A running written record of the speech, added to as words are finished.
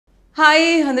Hi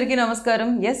అందరికీ నమస్కారం.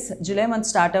 Yes, July month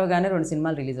start అవ్వగానే 2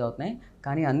 సినిమాలు రిలీజ్ అవుతున్నాయి.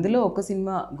 కానీ అందులో ఒక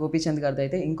సినిమా గోపీచంద్ గారిది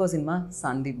అయితే, ఇంకో cinema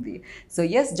సందీప్ది. So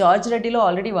yes, George రెడ్డిలో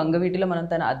already వంగవీటిలో మనం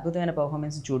తన అద్భుతమైన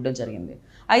పర్ఫార్మెన్స్ చూడడం జరిగింది.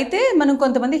 అయితే మనం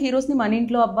కొంతమంది హీరోస్ని మన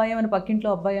ఇంట్లో అబ్బాయి మన పక్కింట్లో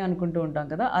అబ్బాయి అనుకుంటూ ఉంటాం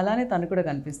కదా, అలానే తను కూడా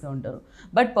కనిపిస్తూ ఉంటారు.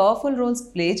 బట్ పవర్ఫుల్ రోల్స్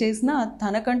ప్లే చేసినా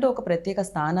తనకంటూ ఒక ప్రత్యేక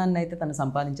స్థానాన్ని అయితే తను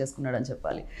సంపాదించేసుకున్నాడని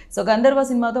చెప్పాలి. సో గంధర్వ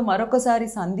సినిమాతో మరొకసారి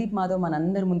సందీప్ మాధవ్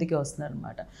మనందరి ముందుకే వస్తున్నారు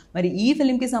అనమాట. మరి ఈ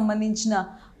ఫిలింకి సంబంధించిన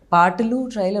పాటలు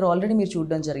ట్రైలర్ ఆల్రెడీ మీరు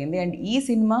చూడడం జరిగింది. అండ్ ఈ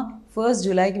సినిమా 1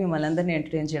 జూలైకి మిమ్మల్ని అందరినీ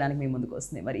ఎంటర్టైన్ చేయడానికి మీ ముందుకు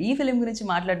వస్తుంది. మరి ఈ ఫిలిం గురించి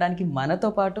మాట్లాడడానికి మనతో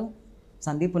పాటు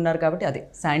సందీప్ ఉన్నారు కాబట్టి, అదే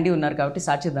శాండీ ఉన్నారు కాబట్టి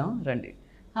స్టార్ట్ చేద్దాం రండి.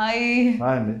 హాయ్,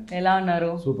 ఎలా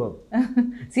ఉన్నారు? సూపర్.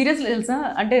 సీరియస్లీ తెలుసా,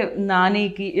 అంటే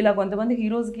నానికి ఇలా కొంతమంది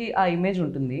హీరోస్కి ఆ ఇమేజ్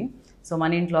ఉంటుంది, సో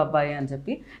మన ఇంట్లో అబ్బాయి అని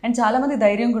చెప్పి. అండ్ చాలామంది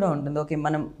ధైర్యం కూడా ఉంటుంది, ఓకే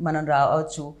మనం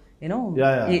రావచ్చు, యూనో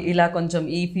ఇలా కొంచెం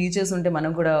ఈ ఫీచర్స్ ఉంటే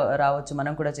మనం కూడా రావచ్చు,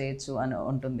 మనం కూడా చేయొచ్చు అని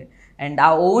ఉంటుంది. అండ్ ఆ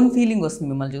ఓన్ ఫీలింగ్ వస్తుంది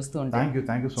మిమ్మల్ని చూస్తూ ఉంటే.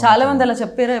 చాలా మంది అలా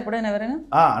చెప్పారా ఎప్పుడైనా ఎవరైనా?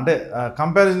 అంటే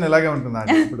కంపారిజన్ ఇలాగే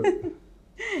ఉంటుంది ఇప్పుడు,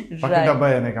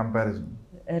 అబ్బాయి అనే కంపారిజన్.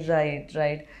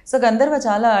 రైట్. సో గంధర్వ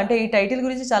చాలా, అంటే ఈ టైటిల్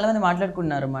గురించి చాలా మంది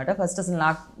మాట్లాడుకున్నారు అన్నమాట. ఫస్ట్ అసలు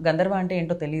నాకు గంధర్వ అంటే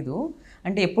ఏంటో తెలీదు.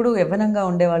 అంటే ఎప్పుడు యవ్వనంగా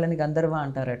ఉండేవాళ్ళని గంధర్వ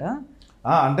అంటారట.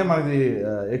 అంటే మనది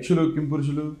యక్షులు,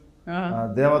 కింపురుషులు,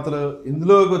 దేవతలు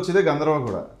ఇందులోకి వచ్చేదే గంధర్వ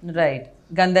కూడా. రైట్,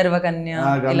 గంధర్వ కన్య.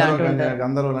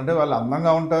 గంధర్వులు అంటే వాళ్ళు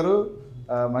అందంగా ఉంటారు,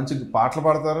 మంచి పాటలు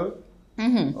పాడతారు,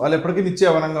 వాళ్ళు ఎప్పటికీ నిత్య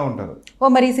యవనంగా ఉంటారు. ఓ,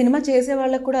 మరి ఈ సినిమా చేసే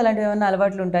వాళ్ళకి కూడా అలాంటి ఏమైనా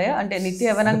అలవాట్లు ఉంటాయా? అంటే నిత్య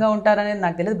యవనంగా ఉంటారనేది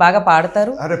నాకు తెలియదు. బాగా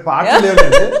పాడతారు. అరే పాటలు లేవు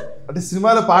అంటే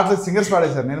సినిమాలో పాటలు సింగర్స్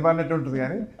పాడేశారు, నేను పాడినట్టే ఉంటుంది.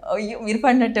 కానీ మీరు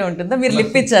పాడినట్టే ఉంటుందా? మీరు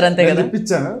లిప్ ఇచ్చారు అంతే కదా? లిప్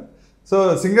ఇచ్చాను. సో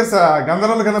సింగర్స్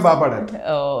గంధర్వుల కన్నా బాగా పాడారు.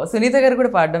 సునీత గారు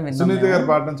కూడా పాడడం, సునీత గారు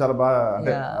పాడడం చాలా బాగా,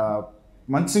 అంటే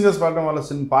మంచి సింగర్స్ పాడడం వల్ల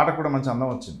పాటకు కూడా మంచి అందం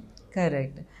వచ్చింది.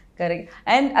 కరెక్ట్.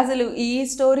 అండ్ అసలు ఈ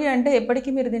స్టోరీ అంటే ఎప్పటికీ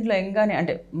మీరు దీంట్లో ఎంగానే,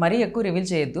 అంటే మరీ ఎక్కువ రివీల్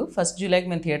చేయొద్దు, 1 జూలైకి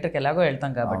మేము థియేటర్కి ఎలాగో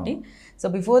వెళ్తాం కాబట్టి. సో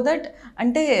బిఫోర్ దట్,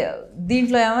 అంటే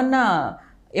దీంట్లో ఏమన్నా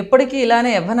ఎప్పటికీ ఇలానే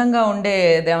యవ్వనంగా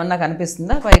ఉండేది ఏమన్నా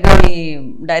కనిపిస్తుందా? పైగా ఈ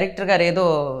డైరెక్టర్ గారు ఏదో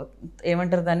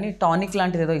ఏమంటారు దాన్ని, టానిక్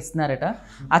లాంటిది ఏదో ఇస్తున్నారట.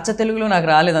 అచ్చ తెలుగులో నాకు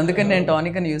రాలేదు, అందుకని నేను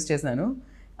టానిక్ అని యూజ్ చేశాను.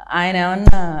 ఆయన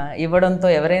ఏమన్నా ఇవ్వడంతో,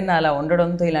 ఎవరైనా అలా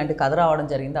ఉండడంతో ఇలాంటి కథ రావడం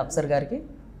జరిగింది అప్సర్ గారికి?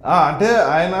 అంటే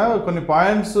ఆయన కొన్ని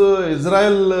పాయింట్స్,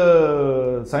 ఇజ్రాయెల్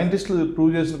సైంటిస్టులు ప్రూవ్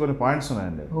చేసిన కొన్ని పాయింట్స్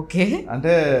ఉన్నాయండి. ఓకే.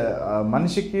 అంటే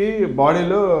మనిషికి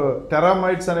బాడీలో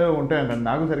టెరామైట్స్ అనేవి ఉంటాయంట,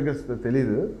 నాకు సరిగ్గా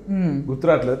తెలియదు,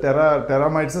 గుర్తురాట్లేదు.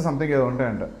 టెరామైట్స్ సంథింగ్ ఏదో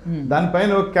ఉంటాయంట.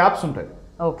 దానిపైన క్యాప్స్ ఉంటాయి.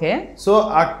 ఓకే. సో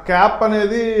ఆ క్యాప్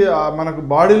అనేది మనకు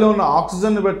బాడీలో ఉన్న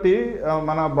ఆక్సిజన్ బట్టి,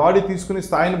 మన బాడీ తీసుకునే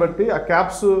స్థాయిని బట్టి ఆ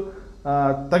క్యాప్స్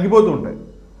తగ్గిపోతూ ఉంటాయి.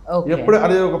 ఎప్పుడు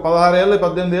అది ఒక 16 ఏళ్ళు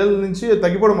 18 ఏళ్ళ నుంచి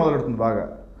తగ్గిపోవడం మొదలెడుతుంది బాగా.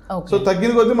 సో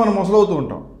తగ్గిన కొద్దీ మనం ముసలవుతూ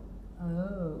ఉంటాం.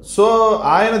 సో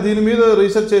ఆయన దీని మీద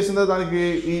రీసెర్చ్ చేసిందా, దానికి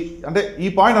అంటే ఈ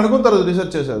పాయింట్ అనుకుంటారు,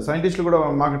 రీసెర్చ్ చేశారు సైంటిస్టులు కూడా.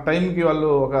 మాకు టైంకి వాళ్ళు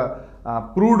ఒక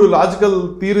ప్రూవ్డ్ లాజికల్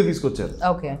థియరీ తీసుకొచ్చారు.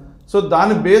 ఓకే. సో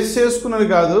దాన్ని బేస్ చేసుకున్నది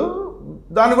కాదు,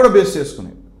 దాన్ని కూడా బేస్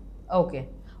చేసుకుని. ఓకే.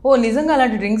 ఓ, నిజంగా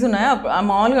అలాంటి డ్రింక్స్ ఉన్నాయా?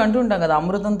 మామూలుగా అంటూ ఉంటాం కదా,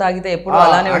 అమృతం తాగితే ఎప్పుడు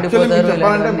అలానే ఉండిపోతారు.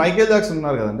 చెప్పాలంటే మైకేల్ జాక్సన్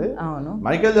ఉన్నారు కదండి. అవును.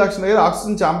 మైకేల్ జాక్సన్ దగ్గర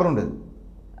ఆక్సిజన్ ఛాంబర్ ఉండేది.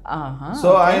 సో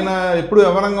ఆయన ఎప్పుడు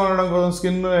యవ్వనంగా ఉండడం కోసం,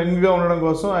 స్కిన్ యంగ్ గా ఉండడం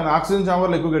కోసం ఆయన ఆక్సిజన్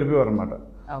ఛాంబర్లు ఎక్కువ గడిపేవారు అనమాట.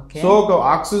 సో ఒక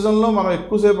ఆక్సిజన్ లో మనం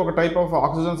ఎక్కువసేపు ఒక type of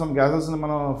oxygen some gases ని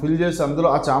మనం ఫిల్ చేసి అందులో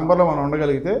ఆ ఛాంబర్ లో మనం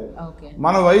ఉండగలిగితే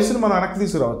మన వయసుని మనం వెనక్కి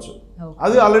తీసుకురావచ్చు.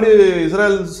 అది ఆల్రెడీ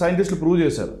ఇజ్రాయెల్ సైంటిస్టులు ప్రూవ్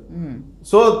చేశారు.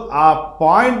 సో ఆ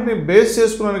పాయింట్ ని బేస్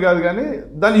చేసుకున్నాను కాదు, కానీ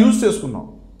దాన్ని యూజ్ చేసుకున్నాం.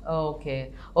 ఓకే.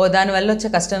 ఓ, దానివల్ల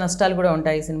వచ్చే కష్ట నష్టాలు కూడా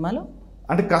ఉంటాయి ఈ సినిమాలో?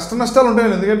 అంటే కష్ట నష్టాలు ఉంటాయి,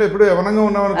 ఎందుకంటే ఎప్పుడు యవ్వనంగా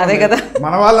ఉన్నామని అదే కదా,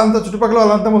 మన వాళ్ళంతా చుట్టుపక్కల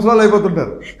వాళ్ళంతా ముసలాళ్ళు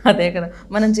అయిపోతుంటారు. అదే కదా,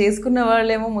 మనం చేసుకున్న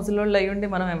వాళ్ళేమో ముసలోళ్ళు అయ్యి ఉండి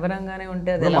మనం యవ్వనంగానే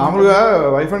ఉంటే అదే. మామూలుగా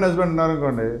వైఫ్ అండ్ హస్బెండ్ ఉన్నారు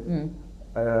అనుకోండి,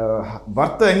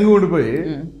 భర్త యంగ్ ఉండిపోయి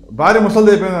భార్య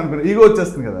ముసలిది అయిపోయింది అనుకోండి, ఈగో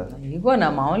వచ్చేస్తుంది కదా. ఈగో నా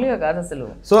మామూలుగా కాదు అసలు.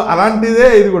 సో అలాంటిదే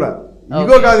ఇది కూడా.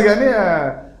 ఈగో కాదు కానీ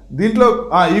దీంట్లో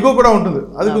ఈగో కూడా ఉంటుంది,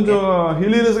 అది కొంచెం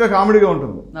హిలీరియస్ గా కామెడీగా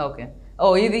ఉంటుంది. ఓకే. ఓ,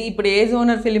 ఇది ఇప్పుడు ఏ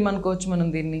జోనర్ ఫిలిం అనుకోవచ్చు మనం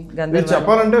దీన్ని?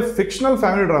 చెప్పాలంటే ఫిక్షనల్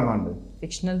ఫ్యామిలీ డ్రామా అండి.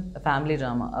 Fictional family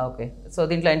drama. Okay. So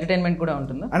దీంట్లో ఎంటర్టైన్మెంట్ కూడా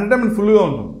ఉంటుందా? ఎంటర్టైన్మెంట్ ఫుల్గా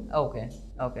ఉంటుంది.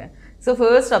 ఓకే. సో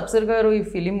ఫస్ట్ అప్సర్ గారు ఈ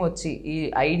ఫిలిం వచ్చి ఈ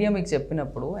ఐడియా మీకు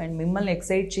చెప్పినప్పుడు అండ్ మిమ్మల్ని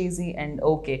ఎక్సైట్ చేసి అండ్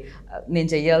ఓకే నేను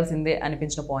చెయ్యాల్సిందే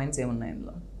అనిపించిన పాయింట్స్ ఏమున్నాయి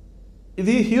ఇందులో?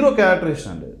 ఇది హీరో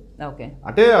క్యారెక్టరేషన్ అండి. ఓకే.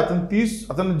 అంటే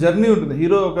అతని జర్నీ ఉంటుంది.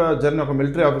 హీరో ఒక జర్నీ, ఒక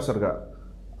మిలిటరీ ఆఫీసర్గా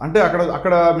అంటే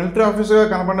అక్కడ మిలిటరీ ఆఫీసర్గా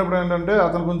కనపడినప్పుడు ఏంటంటే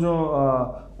అతను కొంచెం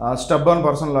స్టబ్బర్న్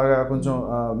పర్సన్ లాగా, కొంచెం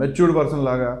మెచ్యూర్డ్ పర్సన్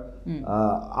లాగా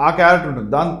ఆ క్యారెక్టర్ ఉంటుంది.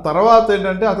 దాని తర్వాత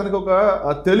ఏంటంటే అతనికి ఒక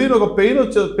తెలియని ఒక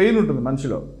పెయిన్ ఉంటుంది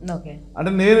మనిషిలో.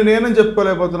 అంటే నేనని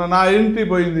చెప్పుకోలేకపోతున్నా, నా ఐడెంటిటీ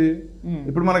పోయింది.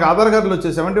 ఇప్పుడు మనకి ఆధార్ కార్డులు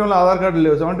వచ్చాయి, 71లో ఆధార్ కార్డులు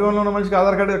లేవు. 71లో ఉన్న మనిషికి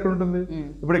ఆధార్ కార్డు ఎక్కడ ఉంటుంది?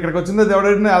 ఇప్పుడు ఇక్కడికి వచ్చింది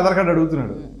ఎవడైనా ఆధార్ కార్డు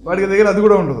అడుగుతున్నాడు, వాడికి దగ్గర అది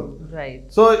కూడా ఉండదు.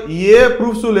 సో ఏ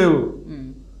ప్రూఫ్స్ లేవు,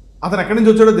 అతను ఎక్కడి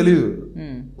నుంచి వచ్చాడో తెలియదు.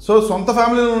 సో సొంత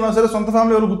ఫ్యామిలీలో ఉన్నా సరే సొంత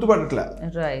ఫ్యామిలీ ఎవరు గుర్తుపట్టట్లే.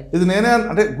 ఇది నేనే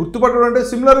అంటే గుర్తుపట్టడం అంటే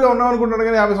సిమిలర్గా ఉన్నాం అనుకుంటాను,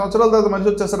 కానీ 50 సంవత్సరాల తర్వాత మనిషి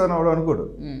వచ్చేస్తాడని వాడు అనుకోడు.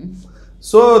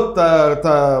 సో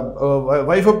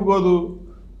వైఫ్ ఒప్పుకోదు,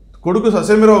 కొడుకు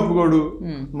ససేమిరా ఒప్పుకోడు,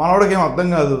 మనవాడికి ఏం అర్థం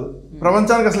కాదు,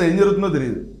 ప్రపంచానికి అసలు ఏం జరుగుతుందో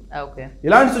తెలియదు.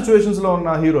 ఇలాంటి సిచ్యువేషన్స్ లో ఉన్న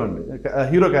హీరో అండి,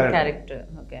 హీరో క్యారెక్టర్.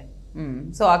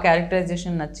 సో ఆ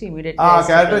క్యారెక్టరైజేషన్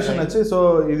నచ్చి సో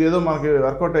ఇదేదో మనకి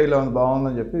వర్కౌట్ అయ్యేలా ఉంది,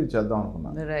 బాగుందని చెప్పి చేద్దాం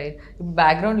అనుకున్నాను. రైట్.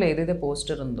 బ్యాక్గ్రౌండ్ లో ఏదైతే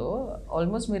పోస్టర్ ఉందో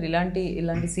ఆల్మోస్ట్ మీరు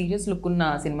ఇలాంటి సీరియస్ లుక్ ఉన్న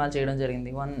సినిమాలు చేయడం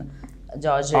జరిగింది. వన్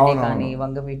జార్జ్ రెడ్డి కానీ,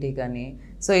 వంగవీటి కానీ.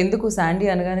 సో ఎందుకు శాండీ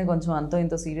అనగానే కొంచెం అంతో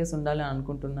ఇంతో సీరియస్ ఉండాలి అని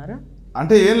అనుకుంటున్నారా?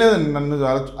 అంటే ఏం లేదండి, నన్ను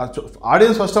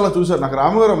ఆడియన్స్ ఫస్ట్ అలా చూసారు. నాకు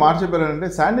రాము గారు మాట చెప్పారంటే,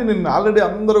 శాండీ నిన్ను ఆల్రెడీ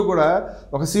అందరూ కూడా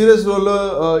ఒక సీరియస్ రోల్లో,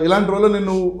 ఇలాంటి రోల్లో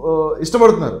నిన్ను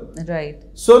ఇష్టపడుతున్నారు,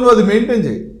 సో నువ్వు అది మెయింటైన్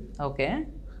చేయి. ఓకే.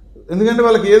 ఎందుకంటే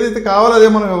వాళ్ళకి ఏదైతే కావాలో అదే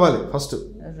మనం ఇవ్వాలి ఫస్ట్.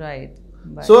 రైట్.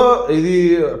 సో ఇది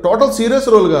టోటల్ సీరియస్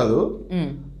రోల్ కాదు,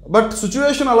 బట్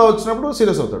సిచ్యువేషన్ అలా వచ్చినప్పుడు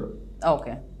సీరియస్ అవుతాడు.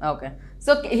 Okay. Okay.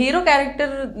 So hero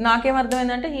character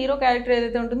నాకేమర్థమైందంటే, hero character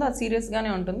ఏదైతే ఉంటుందో అది సీరియస్ గానే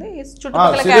ఉంటుంది,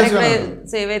 చుట్టుపక్కల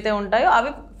క్యారెక్టర్స్ ఏవైతే ఉంటాయో అవి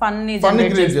ఫన్ ని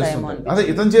జనరేట్ చేస్తాయేమో. అదే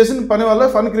ఇతను చేసిన పని వల్ల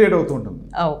ఫన్ క్రియేట్ అవుతూ ఉంటుంది.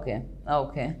 ఓకే.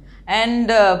 ఓకే.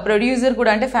 అండ్ ప్రొడ్యూసర్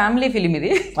కూడా, అంటే ఫ్యామిలీ ఫిలిం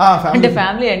ఇది, అంటే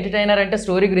ఫ్యామిలీ ఎంటర్టైనర్ అంటే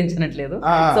స్టోరీ గురించి అనట్లేదు.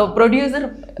 సో ప్రొడ్యూసర్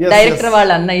డైరెక్టర్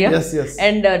వాళ్ళ అన్నయ్య,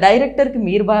 అండ్ డైరెక్టర్ కి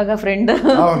మీరు బాగా ఫ్రెండ్.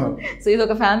 సో ఇది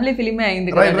ఒక ఫ్యామిలీ ఫిలిమే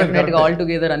అయింది కదా, డెఫినెట్ గా ఆల్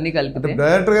టుగెదర్ అన్ని కలిపి.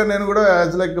 డైరెక్టర్ గా నేను కూడా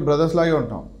యాజ్ లైక్ బ్రదర్స్ లాగే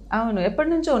ఉంటాం. అవును, ఎప్పటి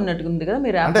నుంచో ఉన్నట్టుంది కదా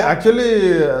మీరు. అంటే యాక్చువల్లీ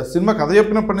సినిమా కథ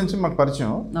చెప్పినప్పటి నుంచి మాకు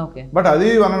పరిచయం, బట్ అది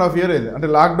 1.5 year అయింది. అంటే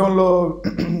లాక్డౌన్ లో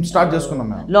స్టార్ట్ చేసుకున్నాం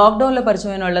మేము. లాక్డౌన్ లో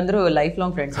పరిచయం అయిన వాళ్ళందరూ లైఫ్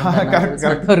లాంగ్ ఫ్రెండ్స్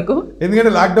వరకు.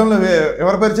 ఎందుకంటే లాక్డౌన్ లో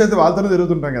ఎవరి పరిచయం అయితే వాళ్ళతోనే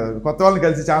తిరుగుతుంటాం కదా, కొత్త వాళ్ళని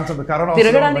కలిసి ఛాన్స్ ఉంటుంది. కరోనా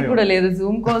తిరగడానికి కూడా లేదు,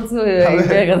 జూమ్ కాల్స్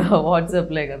ఇవే కదా,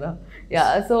 వాట్సాప్లే కదా. యా.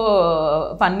 సో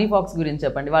ఫన్నీ ఫాక్స్ గురించి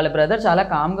చెప్పండి. వాళ్ళ బ్రదర్ చాలా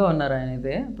కామ్ గా ఉన్నారు, ఆయన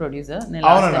అయితే ప్రొడ్యూసర్.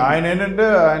 అవునండి, ఆయన ఏంటంటే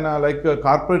ఆయన లైక్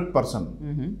కార్పొరేట్ పర్సన్.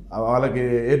 వాళ్ళకి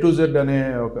A to Z అనే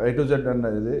ఒక A to Z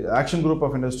అనేది యాక్షన్ గ్రూప్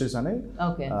ఆఫ్ ఇండస్ట్రీస్ అని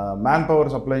man power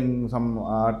supplying some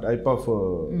type of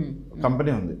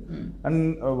company ఉంది. అండ్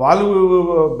వాళ్ళు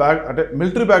అంటే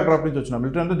మిలిటరీ బ్యాక్ డ్రాప్ నుంచి వచ్చిన,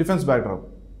 మిలిటరీ అంటే డిఫెన్స్ బ్యాక్ డ్రాప్.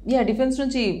 డిఫెన్స్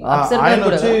నుంచి ఆయన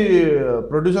వచ్చి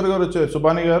ప్రొడ్యూసర్ గారు వచ్చే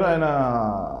సుబాని గారు, ఆయన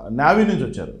నేవీ నుంచి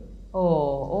వచ్చారు.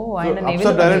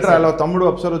 అఫ్సర్ డైరెక్టర్, అలా తమ్ముడు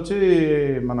అఫ్సర్ వచ్చి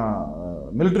మన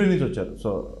మిలిటరీ నుంచి వచ్చారు.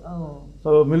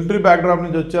 సో మిలిటరీ బ్యాక్డ్రాప్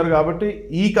నుంచి వచ్చారు కాబట్టి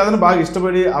ఈ కథను బాగా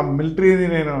ఇష్టపడి, ఆ మిలిటరీని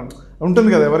నేను ఉంటుంది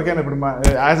కదా ఎవరికైనా, ఇప్పుడు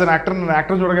యాజ్ అన్ యాక్టర్ నేను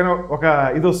యాక్టర్ చూడగానే ఒక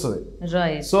ఇది వస్తుంది.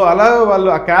 సో అలా వాళ్ళు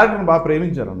ఆ క్యారెక్టర్ని బాగా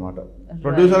ప్రేమించారు అనమాట.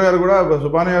 ప్రొడ్యూసర్ గారు కూడా,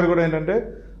 సుబాని గారు కూడా ఏంటంటే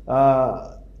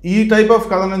ఈ టైప్ ఆఫ్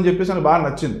కథను అని చెప్పేసి అని బాగా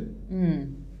నచ్చింది.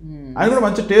 ఆయన కూడా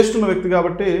మంచి టేస్ట్ ఉన్న వ్యక్తి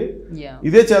కాబట్టి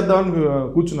ఇదే చేద్దామని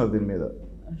కూర్చున్నారు దీని మీద.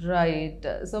 Right.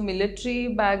 So military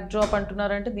back drop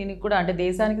అంటున్నారంటే దీనికి కూడా అంటే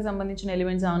దేశానికి సంబంధించిన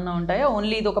ఎలిమెంట్స్ ఏమన్నా ఉంటాయా,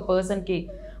 ఓన్లీ ఇది ఒక పర్సన్ కి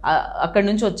అక్కడ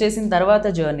నుంచి వచ్చేసిన తర్వాత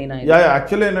జర్నీనా?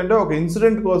 యాక్చువల్లీ ఏంటంటే ఒక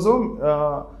ఇన్సిడెంట్ కోసం,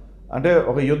 అంటే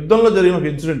ఒక యుద్ధంలో జరిగిన ఒక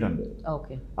ఇన్సిడెంట్ అండి.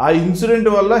 ఆ ఇన్సిడెంట్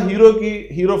వల్ల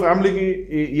హీరో ఫ్యామిలీకి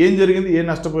ఏం జరిగింది, ఏం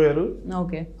నష్టపోయారు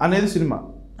అనేది సినిమా.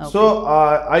 సో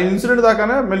ఆ ఇన్సిడెంట్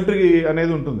దాకానే మిలిటరీ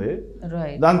అనేది ఉంటుంది.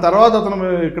 దాని తర్వాత అతను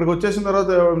ఇక్కడికి వచ్చేసిన తర్వాత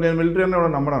నేను మిలిటరీ అని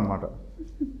కూడా నమ్మడం అనమాట.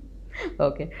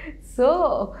 ఓకే. సో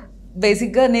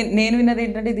బేసిక్గా నేను విన్నది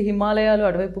ఏంటంటే, ఇది హిమాలయాలు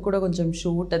అటువైపు కూడా కొంచెం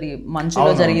షూట్ అది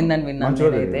మంచులో జరిగిందని విన్నాను.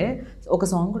 అయితే ఒక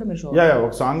సాంగ్ కూడా మీరు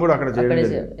ఒక సాంగ్ కూడా అక్కడ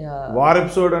వార్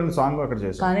ఎపిసోడ్ అండ్ సాంగ్ అక్కడ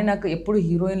చేశారు. కానీ నాకు ఎప్పుడు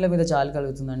హీరోయిన్ల మీద చాలు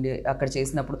కలుగుతుందండి అక్కడ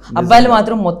చేసినప్పుడు. అబ్బాయిలు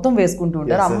మాత్రం మొత్తం వేసుకుంటూ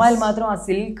ఉంటారు, అమ్మాయిలు మాత్రం ఆ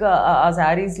సిల్క్ ఆ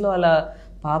శారీస్ లో అలా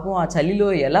పాపం ఆ చలిలో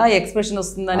ఎలా ఎక్స్ప్రెషన్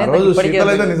వస్తుందనే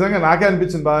నిజంగా నాకే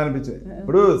అనిపించింది, బాగా అనిపించింది.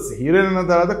 ఇప్పుడు హీరోయిన్ అయిన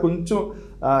తర్వాత కొంచెం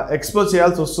ఎక్స్పోజ్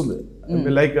చేయాల్సి వస్తుంది,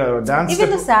 లైక్ డాన్స్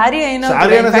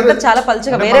చాలా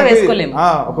పల్చగా వేరే వేసుకోలేము.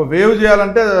 ఒక వేవ్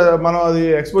చేయాలంటే మనం అది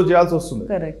ఎక్స్పోజ్ చేయాల్సి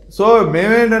వస్తుంది. సో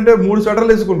మేమేంటంటే 3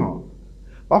 స్వెటర్లు వేసుకున్నాం.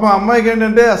 పాపం అమ్మాయికి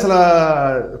ఏంటంటే అసలు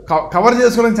కవర్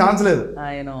చేసుకోవడానికి ఛాన్స్ లేదు,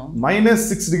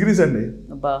 -6 degrees అండి.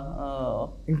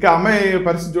 ఇంకా అమ్మాయి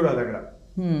పరిస్థితి చూడాలి అక్కడ.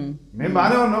 మేము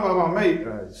బాగానే ఉన్నాం, బాబా అమ్మాయి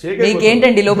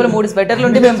ఏంటండి లోపల 3 స్వెటర్లు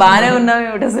ఉంటే మేము బాగానే ఉన్నాం,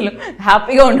 అసలు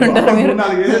హ్యాపీగా ఉంటుంటారు మీరు.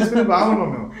 4 వేసుకుని బాగున్నాం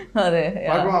మేము. అదే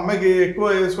పాపం అమ్మాయికి ఎక్కువ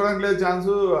వేసుకోవడానికి లేదు ఛాన్స్.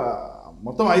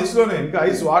 మొత్తం ఐస్ లోనే, ఇంకా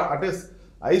ఐస్ అంటే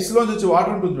ఐస్ లోంచి వచ్చి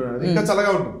వాటర్ ఉంటుంది చూడండి, ఇంకా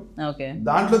చల్లగా ఉంటుంది,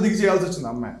 దాంట్లో దిగి చేయాల్సి వచ్చింది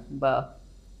అమ్మాయి.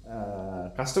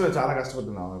 కష్టమే, చాలా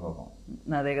కష్టపడుతుంది ఆమె పాపం.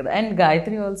 అదే కదా. అండ్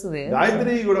గాయత్రి ఆల్సో,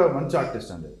 గాయత్రి కూడా మంచి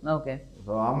ఆర్టిస్ట్ అండి. ఓకే.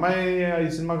 సో అమ్మాయి ఈ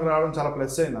సినిమాకి రావడం చాలా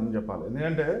ప్లస్ అయింది అని చెప్పాలి.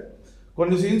 ఎందుకంటే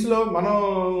కొన్ని సీన్స్లో మనం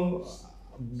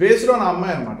బేస్డ్ ఆన్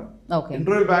అమ్మాయి అనమాట.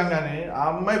 ఇంటర్వ్యూ బ్యాంక్ అని ఆ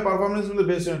అమ్మాయి పర్ఫార్మెన్స్ మీద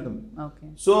బేస్ ఉంటుంది.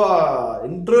 సో ఆ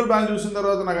ఇంటర్వ్యూ బ్యాంక్ చూసిన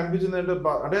తర్వాత నాకు అనిపించింది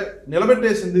అంటే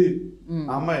నిలబెట్టేసింది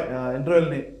ఆ అమ్మాయి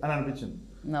ఇంటర్వ్యూని అని అనిపించింది.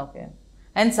 ఓకే.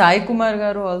 అండ్ సాయి కుమార్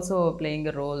గారు also playing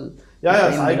a role.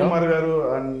 Sai Kumar గారు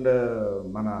అండ్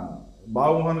మన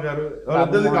బాబుమోహన్ గారు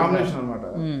వాళ్ళిద్దరిది కాంబినేషన్ అనమాట.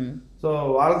 సో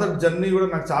వాళ్ళతో జర్నీ కూడా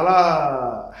నాకు చాలా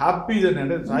హ్యాపీ జర్నీ.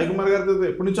 అంటే సాయి కుమార్ గారితో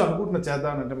ఎప్పటి నుంచో అనుకుంటున్నా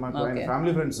చేద్దామని, మాకు ఆయన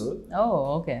ఫ్యామిలీ ఫ్రెండ్స్.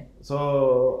 సో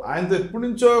ఆయనతో ఎప్పటి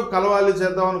నుంచో కలవాలి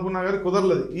చేద్దాం అనుకున్నా కానీ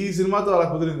కుదరలేదు. ఈ సినిమాతో అలా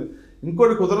కుదిరింది.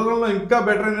 ఇంకోటి కుదరడంలో ఇంకా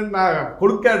బెటర్ ఏంటంటే నా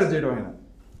కొడుకు క్యారెక్టర్ చేయడం. ఆయన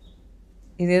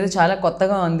ఇదేదో చాలా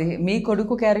కొత్తగా ఉంది. మీ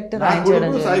కొడుకు క్యారెక్టర్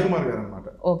సాయి కుమార్ గారు అనమాట.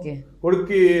 ఓకే.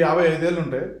 కొడుక్కి 55 ఏళ్ళు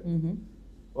ఉంటాయి,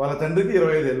 వాళ్ళ తండ్రికి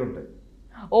 25 ఏళ్ళు ఉంటాయి.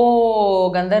 ఓ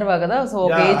గంధర్వ కదా. సో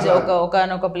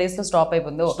ఒక ప్లేస్ లో స్టాప్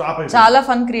అయిపోయింది. చాలా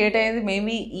ఫన్ క్రియేట్ అయ్యేది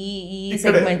మేబీ ఈ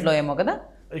సెగ్మెంట్ లో ఏమో కదా.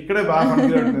 ఇక్కడే బాగా ఫన్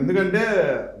క్రియేట్ అవుతుంది. ఎందుకంటే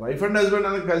వైఫ్ అండ్ హస్బెండ్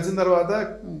అనేది కలిసిన తర్వాత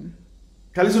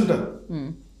కలిసి ఉంటారు.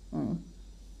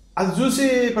 అది చూసి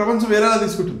ప్రపంచం వేరేలా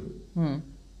తీసుకుంటుంది.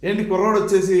 ఏంటి కుర్రోడు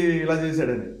వచ్చేసి ఇలా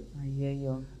చేశాడని.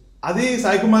 అయ్యయ్యో, అది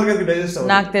సాయి కుమార్ గారికి డైజెస్ట్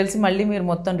అవ్వదు. నాకు తెలిసి మళ్ళీ మీరు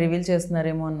మొత్తం రివీల్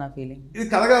చేస్తున్నారేమో అని నా ఫీలింగ్. ఇది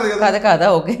కథ కాదు కదా. కథ కాదా?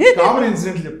 ఓకే. కామన్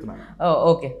ఇన్సిడెంట్ చెప్తున్నాను.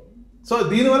 ఓకే. సో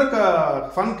దీనివల్ల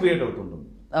ఫన్ క్రియేట్ అవుతుంటుంది.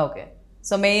 Okay.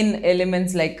 So main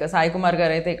elements like Sai Kumar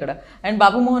గారు అయితే ఇక్కడ. అండ్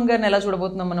బాబు మోహన్ గారిని ఎలా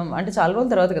చూడబోతున్నాం మనం? అంటే చాలా రోజుల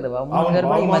తర్వాత కదా బాబు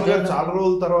మోహన్ గారు. చాలా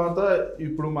రోజుల తర్వాత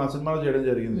ఇప్పుడు మా సినిమాలో చేయడం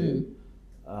జరిగింది.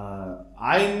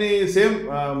 ఆయన్ని సేమ్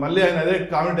మళ్ళీ ఆయన అదే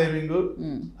కామెడీ టైమింగ్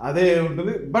అదే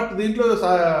ఉంటుంది. బట్ దీంట్లో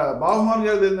బాబు మోహన్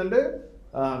గారిది ఏంటంటే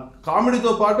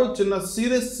కామెడీతో పాటు చిన్న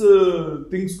సీరియస్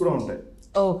థింగ్స్ కూడా ఉంటాయి.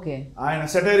 ఓకే. ఆయన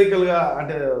సెటైరికల్ గా,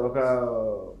 అంటే ఒక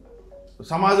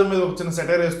సమాజం మీద ఒక చిన్న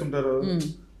సెటైర్ వేస్తుంటారు,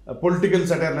 పొలిటికల్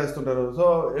సెటైర్ వేస్తుంటారు. సో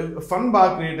ఫన్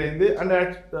బాగా క్రియేట్ అయింది. And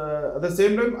at the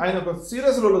same time ఆయన ఒక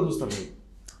సీరియస్ రోల్ లో చూస్తారు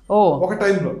ఒక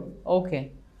టైంలో. ఓకే.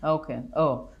 ఓకే. ఓ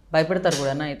భయపడతారు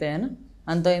కూడా అయితే ఆయన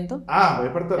అంతో ఎంతో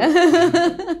భయపడతారు.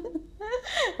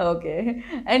 ఓకే.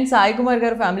 అండ్ సాయి కుమార్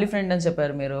గారు ఫ్యామిలీ ఫ్రెండ్ అని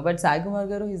చెప్పారు మీరు. బట్ సాయి కుమార్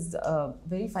గారు ఈజ్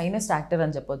వెరీ ఫైనెస్ట్ యాక్టర్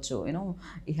అని చెప్పొచ్చు. You know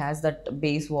he has that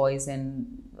base voice and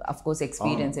of course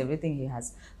experience, everything he has.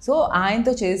 So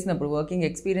ఆయనతో చేసినప్పుడు వర్కింగ్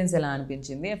ఎక్స్పీరియన్స్ ఎలా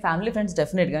అనిపించింది? ఫ్యామిలీ ఫ్రెండ్స్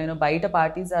డెఫినెట్గా యూనో బయట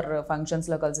పార్టీస్ ఆర్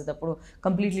ఫంక్షన్స్లో కలిసేటప్పుడు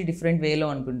కంప్లీట్లీ డిఫరెంట్ వేలో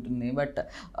అనుకుంటుంది. బట్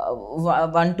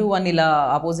 1-to-1 ఇలా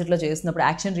ఆపోజిట్లో చేసినప్పుడు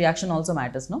action reaction also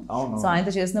matters no. So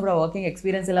ఆయనతో చేసినప్పుడు వర్కింగ్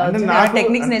ఎక్స్పీరియన్స్ ఎలా వచ్చింది?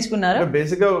 టెక్నిక్స్ నేర్చుకున్నారా?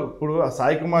 బేసిక్గా ఇప్పుడు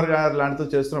సాయి కుమార్ గారు లాంటితో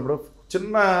చేస్తున్నప్పుడు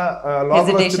చిన్న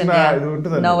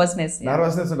నర్వస్నెస్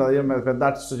ఉంటుంది. పెద్ద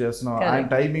ఆర్టిస్ట్ చేస్తున్నాం, ఆయన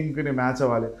టైమింగ్ ని మ్యాచ్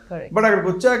అవ్వాలి. బట్ అక్కడికి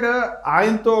వచ్చాక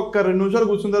ఆయనతో ఒక 2 నిమిషాలు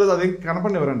కూర్చున్న తర్వాత అది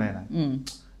కనపడినవరండి. ఆయన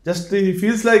just he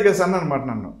feels like a sun అనమాట.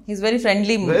 నన్ను వెరీ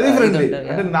ఫ్రెండ్లీ.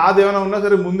 అంటే నాది ఏమైనా ఉన్నా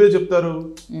సరే ముందే చెప్తారు.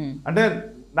 అంటే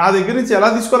నా దగ్గర నుంచి ఎలా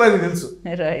తీసుకోవాలని తెలుసు.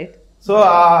 సో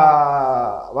ఆ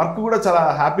వర్క్ కూడా చాలా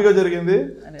హ్యాపీగా జరిగింది,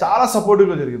 చాలా సపోర్టివ్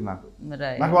గా జరిగింది.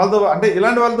 నాకు వాళ్ళతో అంటే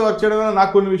ఇలాంటి వాళ్ళతో వర్క్ చేయడం వల్ల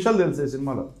నాకు కొన్ని విషయాలు తెలిసాయి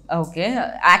సినిమాలో. ఓకే.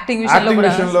 యాక్టింగ్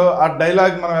విషయంలో ఆ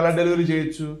డైలాగ్ మనం ఎలా డెలివరీ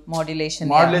చేయొచ్చు,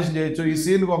 మాడ్యులేషన్ చేయొచ్చు, ఈ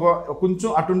సీన్ కొంచెం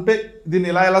అటుంటే దీన్ని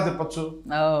ఎలా తిప్పచ్చు.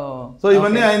 సో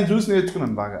ఇవన్నీ ఆయన చూసి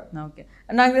నేర్చుకున్నాను బాగా. ఓకే.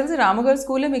 నాకు తెలిసి రాముగారి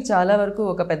స్కూలే మీకు చాలా వరకు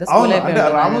ఒక పెద్ద స్కూల్. అంటే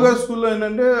రాముగారి స్కూల్లో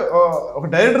ఏంటంటే ఒక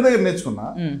డైరెక్టర్ దగ్గర నేర్చుకున్నా,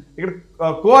 ఇక్కడ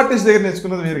కో ఆర్టిస్ట్ దగ్గర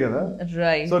నేర్చుకున్నది వేరు కదా.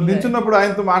 సో నిల్చున్నప్పుడు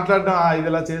ఆయనతో మాట్లాడడం, ఇది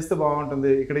ఇలా చేస్తే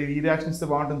బాగుంటుంది, ఇక్కడ ఈ రియాక్షన్ ఇస్తే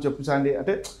బాగుంటుంది చెప్పండి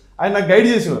అంటే ఆయన నాకు గైడ్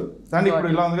చేసేవారు. కానీ ఇప్పుడు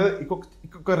ఇలా ఉంది కదా,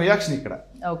 ఇంకొక రియాక్షన్ ఇక్కడ,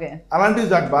 అలాంటివి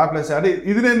నాకు బాగా ప్లస్. అంటే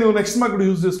ఇది నేను నెక్స్ట్ మాకు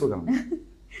యూజ్ చేసుకోగలను.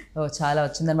 చాలా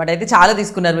వచ్చింది అనమాట. అయితే చాలా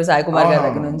తీసుకున్నారు మీరు సాయి కుమార్ గారి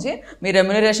దగ్గర నుంచి. మీ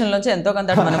రెమ్యునరేషన్ నుంచి ఎంతో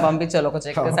కొంత మనం పంపించాలి ఒక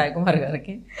చెక్ సాయి కుమార్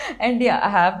గారికి. And I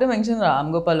have to mention Ram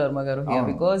Gopal Varma గారు హియర్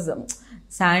బికాజ్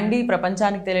శాండీ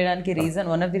ప్రపంచానికి తెలియడానికి reason,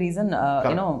 one of the reason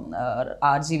you know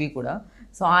RGV కూడా.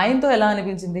 సో ఆయనతో ఎలా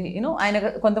అనిపించింది? యూనో ఆయన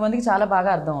కొంతమందికి చాలా బాగా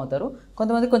అర్థం అవుతారు,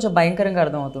 కొంతమందికి కొంచెం భయంకరంగా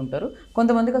అర్థం అవుతుంటారు,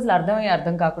 కొంతమందికి అసలు అర్థమయ్యే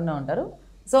అర్థం కాకుండా ఉంటారు.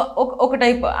 సో ఒక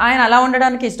టైప్ ఆయన అలా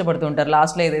ఉండడానికి ఇష్టపడుతూ ఉంటారు.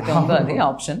 లాస్ట్లో ఏదైతే ఉందో అది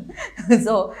ఆప్షన్.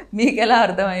 సో మీకు ఎలా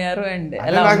అర్థమయ్యారు అండ్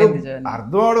ఎలా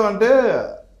అర్థం అవడం అంటే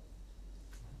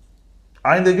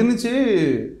ఆయన దగ్గర నుంచి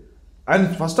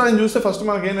ఆయన చూస్తే ఫస్ట్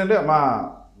మనకి ఏంటంటే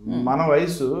మన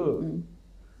వయసు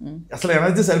అసలు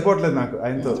ఎనర్జీ సరిపోవట్లేదు నాకు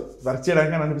ఆయనతో వర్క్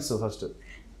చేయడానికి అని అనిపిస్తుంది ఫస్ట్.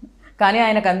 కానీ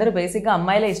ఆయనకు అందరూ బేసిక్గా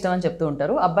అమ్మాయిలే ఇష్టం అని చెప్తూ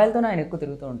ఉంటారు, అబ్బాయిలతో ఆయన ఎక్కువ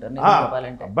తిరుగుతూ ఉంటారు.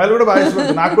 చెప్పాలంటే అబ్బాయిలు కూడా బాగా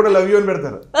ఇష్టం, నాకు కూడా లవ్ యూ అని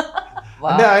పెడతారు.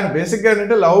 అంటే ఆయన బేసిక్గా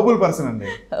ఏంటంటే లవబుల్ పర్సన్ అండి.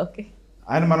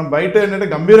 ఆయన మనం బయట ఏంటంటే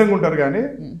గంభీరంగా ఉంటారు, కానీ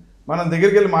మనం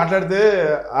దగ్గరికి వెళ్ళి మాట్లాడితే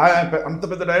అంత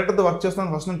పెద్ద డైరెక్టర్తో వర్క్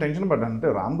చేస్తాను ఫస్ట్ నేను టెన్షన్ పడ్డాను. అంటే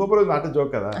రామ్ గోపాల్ నాట్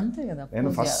జోక్ కదా. నేను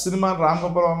ఫస్ట్ సినిమా రామ్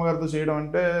గోపాల్ వర్మ గారితో చేయడం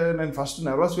అంటే నేను ఫస్ట్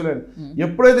నర్వస్ ఫీల్ అయ్యాను.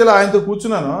 ఎప్పుడైతే ఇలా ఆయనతో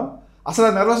కూర్చున్నానో అసలు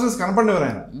ఆ నర్వస్నెస్ కనపడినవారు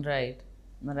ఆయన.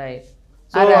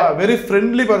 సో వెరీ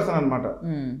ఫ్రెండ్లీ పర్సన్ అనమాట.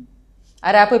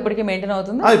 ఆ ర్యాప్ ఇప్పటికీ మెయింటైన్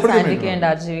అవుతుంది శాండీకి అండ్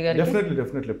ఆర్జీవి గారికి?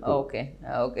 Definitely.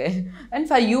 Okay. And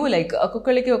for you like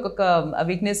ఒక్కొక్కరికి ఒక్కొక్క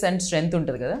వీక్నెస్ అండ్ స్ట్రెంగ్త్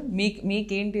ఉంటుంది కదా.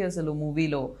 మీకేంటి అసలు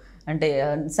మూవీలో అంటే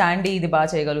శాండీ ఇది బాగా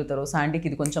చేయగలుగుతారు, శాండీకి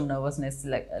ఇది కొంచెం నర్వస్నెస్,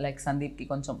 లైక్ సందీప్కి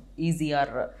కొంచెం ఈజీ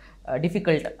ఆర్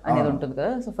డిఫికల్ట్ అనేది ఉంటుంది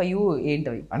కదా. సో ఫర్ యూ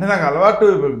ఏంటవి? అంటే నాకు అలవాటు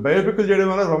బయోపిక్లు చేయడం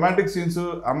వల్ల రొమాంటిక్ సీన్స్,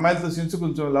 అమ్మాయిలతో సీన్స్,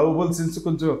 కొంచెం లవబుల్ సీన్స్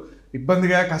కొంచెం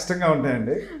ఇబ్బందిగా కష్టంగా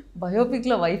ఉంటాయండి. బయోపిక్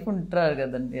లో వైఫ్ ఉంటారు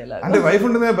కదండి. అలా అంటే వైఫ్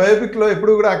ఉంటుంది బయోపిక్ లో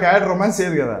ఎప్పుడు కూడా ఆ క్యారెక్టర్ రొమాన్స్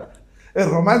చేయదు కదా.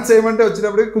 రొమాన్స్ చేయమంటే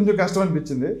వచ్చేటప్పటికి కొంచెం కష్టం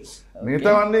అనిపించింది. మిగతా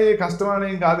అన్ని కష్టం అని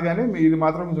కాదు కానీ ఇది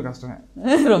మాత్రం కొంచెం కష్టమే.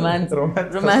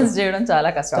 రొమాన్స్ చేయడం చాలా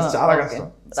కష్టం. చాలా కష్టం.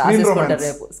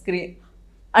 రేపు స్క్రీన్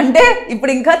అంటే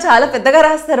ఇప్పుడు ఇంకా చాలా పెద్దగా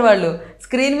రాస్తారు వాళ్ళు.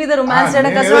 స్క్రీన్ మీద రొమాన్స్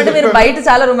చేయడం కష్టం అంటే మీరు బయట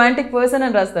చాలా రొమాంటిక్ పర్సన్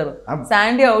అని రాస్తారు.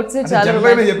 శాండీ అవుట్ సైడ్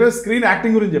చాలా స్క్రీన్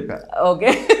యాక్టింగ్ గురించి చెప్పారు.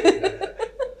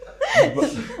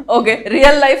 ఓకే.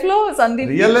 రియల్ లైఫ్ లో సందీప్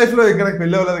ఇంకా నాకు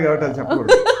పెళ్లి అవ్వలేదు కాబట్టి అది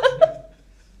చెప్పకూడదు.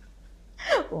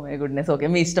 Oh my goodness. ఓకే,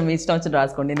 మీ ఇష్టం వచ్చి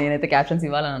రాసుకోండి. నేనైతే క్యాప్షన్స్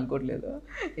ఇవ్వాలని అనుకోవట్లేదు.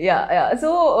 సో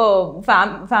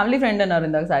ఫ్యామిలీ ఫ్రెండ్ అన్నారు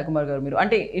ఇందాక సాయి కుమార్ గారు. మీరు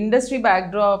అంటే ఇండస్ట్రీ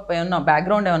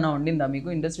బ్యాక్గ్రౌండ్ ఏమన్నా ఉండిందా మీకు?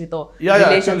 ఇండస్ట్రీతో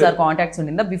relations are contacts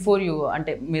ఉండిందా before you,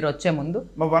 అంటే మీరు వచ్చే ముందు?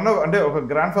 అంటే ఒక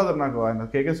గ్రాండ్ ఫాదర్ నాకు ఆయన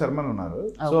కేకే శర్మన్ ఉన్నారు.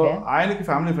 సో ఆయనకి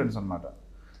ఫ్యామిలీ ఫ్రెండ్స్ అన్నమాట.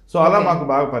 సో అలా మాకు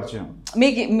బాగా పరిచయం.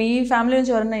 మీ ఫ్యామిలీ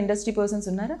నుంచి ఎవరైనా ఇండస్ట్రీ పర్సన్స్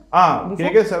ఉన్నారా?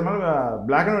 కేకే Sharman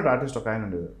black and white artist ఒక ఆయన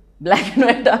ఉండేది.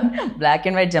 బ్లాక్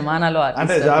అండ్ వైట్ జమానాలో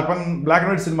అంటే జాపన్ బ్లాక్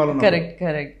అండ్ వైట్ సినిమాలు.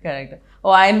 కరెక్ట్. ఓ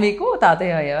ఆయన మీకు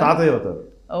తాతయ్య అవుతారు.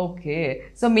 ఓకే.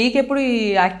 సో మీకు ఎప్పుడు ఈ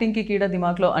యాక్టింగ్ కి కీడ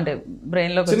దిమాగ్లో అంటే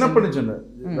బ్రెయిన్ లో? చిన్నప్పటి నుంచి అండి.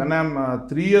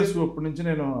 3 years అప్పటి నుంచి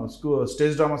నేను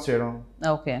స్టేజ్ డ్రామాస్ చేయడం.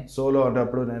 ఓకే. సోలో అంటే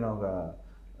అప్పుడు నేను ఒక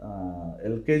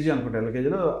ఎల్కేజీ అనుకుంటా,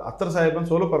 ఎల్కేజీలో అత్తర్ సాహిబ్ అని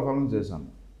సోలో పర్ఫార్మెన్స్ చేశాను.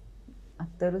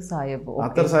 అత్తర్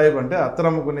సాహిబ్ అంటే అత్తర్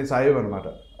అమ్ముకునే సాహిబ్ అనమాట.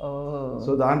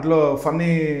 సో దాంట్లో ఫన్నీ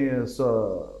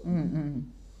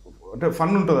అంటే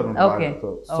ఫన్ ఉంటుంది అనమాట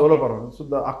సోలో పర్ఫార్మెన్స్. సో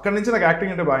అక్కడి నుంచి నాకు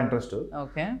యాక్టింగ్ అంటే బాగా ఇంట్రెస్ట్.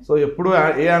 సో ఎప్పుడు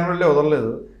ఏ యాన్యువల్ డే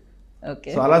వదలలేదు.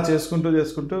 సో అలా చేసుకుంటూ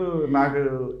నాకు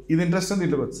ఇది ఇంట్రెస్ట్ అని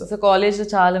దీంట్లోకి వచ్చా. సో కాలేజ్ లో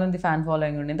చాలా మంది fan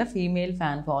following ఉండిందా? Female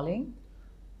fan following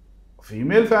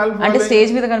అంటే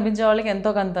స్టేజ్ మీద కనిపించే వాళ్ళకి ఎంతో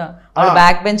కొంత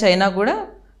బ్యాక్ బెంచ్ అయినా కూడా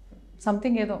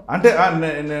సంథింగ్ ఏదో అంటే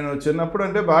నేను చిన్నప్పుడు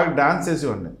అంటే బాగా డాన్స్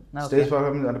చేసేవాడిని. స్టేజ్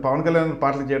పర్ఫార్మెన్స్ అంటే పవన్ కళ్యాణ్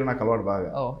పాటలు చేయడం నాకు అలవాటు బాగా.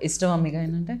 ఇష్టం అమ్మిగా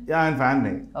అంటే ఆయన ఫ్యాన్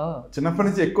ని. చిన్నప్పటి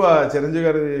నుంచి ఎక్కువ చిరంజీవి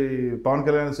గారి పవన్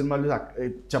కళ్యాణ్ సినిమాలు చూసి,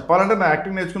 చెప్పాలంటే నా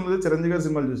యాక్టింగ్ నేర్చుకున్నది చిరంజీవి గారి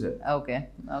సినిమాలు చూసే.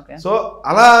 సో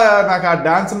అలా నాకు ఆ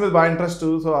డాన్స్ మీద బాగా ఇంట్రెస్ట్.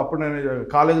 సో అప్పుడు నేను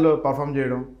కాలేజ్లో పర్ఫార్మ్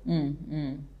చేయడం.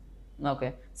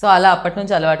 ఓకే. సో అలా అప్పటి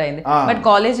నుంచి అలవాటు అయింది. But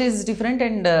college is different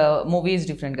and movie is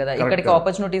different కదా. ఇక్కడికి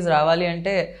ఆపర్చునిటీస్ రావాలి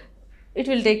అంటే it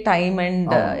will take time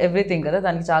and everything కదా.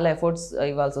 దానికి చాలా ఎఫర్ట్స్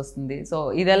ఇవ్వాల్సి వస్తుంది. సో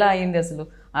ఇది ఎలా అయింది అసలు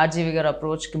ఆర్జీవి గారు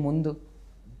అప్రోచ్కి ముందు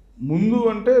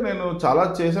అంటే నేను చాలా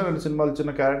చేశాను సినిమాలు,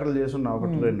 చిన్న క్యారెక్టర్లు చేసున్నా,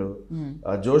 1-2.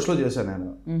 జోష్లో చేశాను నేను.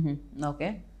 ఓకే.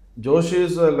 జోష్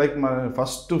is like my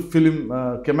first film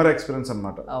camera experience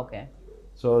అనమాట. ఓకే.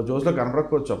 సో జోష్లో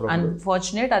కనపడకపోవచ్చు అప్పుడు.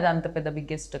 అన్ఫార్చునేట్ అది అంత పెద్ద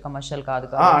బిగ్గెస్ట్ కమర్షియల్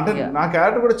కాదు. అంటే నా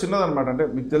క్యారెక్టర్ కూడా చిన్నదనమాట. అంటే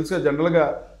మీకు తెలుసుగా జనరల్గా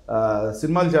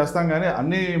సినిమాలు చేస్తాం కానీ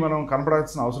అన్నీ మనం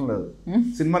కనపడాల్సిన అవసరం లేదు.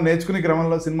 సినిమా నేర్చుకునే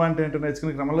క్రమంలో, సినిమా అంటే ఏంటో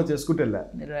నేర్చుకునే క్రమంలో చేసుకుంటూ వెళ్ళా.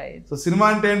 సో సినిమా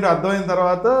అంటే ఏంటో అర్థమైన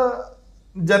తర్వాత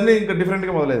జర్నీ ఇంకా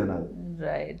డిఫరెంట్గా మొదలైంది నాది.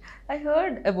 Right. I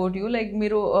heard about you like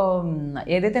మీరు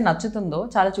ఏదైతే నచ్చుతుందో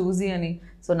చాలా చూజీ అని,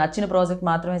 సో నచ్చిన ప్రాజెక్ట్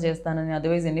మాత్రమే చేస్తానని,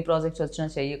 అదర్వైజ్ ఎన్ని ప్రాజెక్ట్స్ వచ్చినా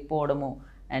చేయకపోవడము,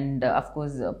 అండ్ అఫ్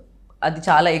కోర్స్ అది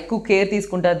చాలా ఎక్కువ కేర్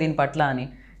తీసుకుంటారు దీని పట్ల అని.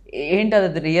 ఏంటి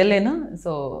అది రియలేనా?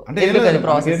 సో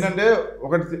ఏంటంటే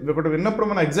ఒకటి విన్నప్పుడు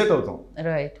మనం ఎగ్జైట్ అవుతాం.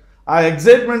 రైట్. ఆ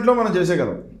ఎగ్జైట్మెంట్ లో మనం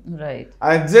చేసేయగలం. రైట్. ఆ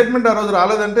ఎగ్జైట్మెంట్ ఆ రోజు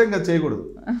రాలేదంటే ఇంకా చేయకూడదు.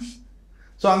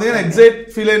 సో అందుకని ఎగ్జైట్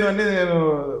ఫీల్ అయినవన్నీ నేను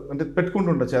అంటే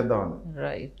పెట్టుకుంటుంటా చేద్దామని.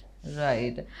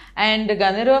 రైట్. అండ్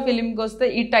గంధర్వ ఫిలింకి వస్తే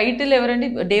ఈ టైటిల్ ఎవరండి?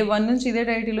 Day 1 నుంచి ఇదే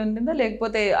టైటిల్ ఉంటుందా,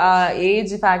 లేకపోతే ఆ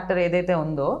ఏజ్ ఫ్యాక్టర్ ఏదైతే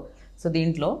ఉందో సో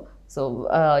దీంట్లో సో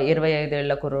 25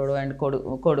 ఏళ్ల కుర్రోడు అండ్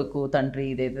కొడుకు తండ్రి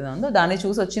ఇదైతే ఉందో దాన్ని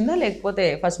చూసి వచ్చిందా, లేకపోతే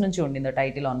ఫస్ట్ నుంచి ఉండిందా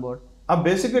టైటిల్ ఆన్ బోర్డ్?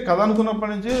 బేసిక్గా కథ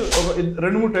అనుకున్నప్పటి నుంచి ఒక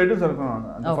 2-3 టైటిల్స్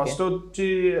అనుకున్నాను. ఫస్ట్ వచ్చి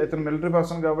ఇతను మిలిటరీ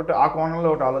పర్సన్ కాబట్టి ఆ కోణంలో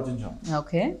ఒకటి ఆలోచించాం.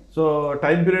 Okay. So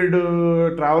time period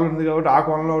travel ఉంది కాబట్టి ఆ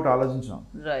కోణంలో ఒకటి ఆలోచించాం.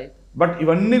 రైట్. బట్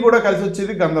ఇవన్నీ కూడా కలిసి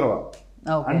వచ్చేది గంధర్వ.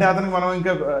 అంటే అతనికి మనం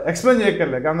ఇంకా ఎక్స్ప్లెయిన్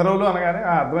చేయక్కర్లే. గంధర్వులు అనగానే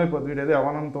అర్థమైపోతుంది వీడేదో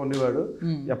అవనంతో ఉండేవాడు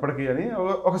ఎప్పటికీ అని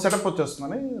ఒక సెటప్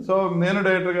వచ్చేస్తుందని. సో నేను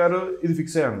డైరెక్టర్ గారు ఇది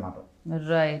ఫిక్స్ అయ్యాను అనమాట.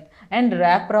 Right. And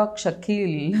rap rock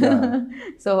Shakeel,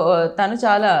 so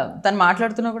తను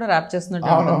మాట్లాడుతున్నా కూడా ర్యాప్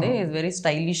చేస్తున్నట్టు ఉంటుంది. ఇస్ వెరీ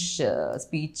స్టైలిష్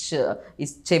స్పీచ్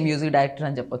ఇచ్చే మ్యూజిక్ డైరెక్టర్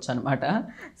అని చెప్పొచ్చు అనమాట.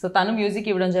 సో తను మ్యూజిక్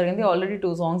ఇవ్వడం జరిగింది. ఆల్రెడీ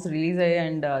 2 songs రిలీజ్ అయ్యాయి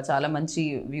అండ్ చాలా మంచి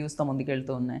వ్యూస్తో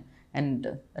ముందుకెళ్తూ ఉన్నాయి. అండ్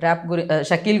ర్యాప్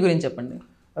షకీల్ గురించి చెప్పండి.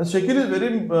 Shakeel is very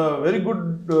very good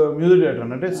music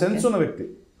director, అంటే సెన్స్ ఉన్న వ్యక్తి.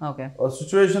 ఓకే,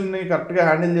 సిచ్యువేషన్ ని కరెక్ట్ గా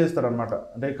హ్యాండిల్ చేస్తాడు అనమాట.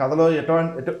 అంటే కథలో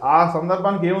ఎటువంటి ఆ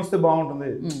సందర్భానికి ఏమొస్తే బాగుంటుంది,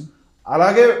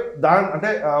 అలాగే అంటే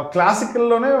క్లాసికల్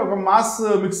లోనే ఒక మాస్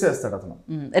మిక్స్ చేస్తాడు అతను.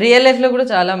 రియల్ లైఫ్ లో కూడా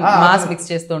చాలా మాస్ మిక్స్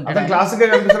చేస్తూ ఉంటాడు. అతను క్లాసిక్ గా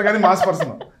కనిపిస్తాడు కానీ మాస్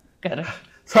పర్సన్.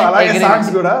 సో అలాగే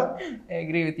సాంగ్స్ కూడా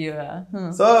agree with you.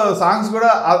 So songs కూడా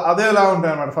అదేలా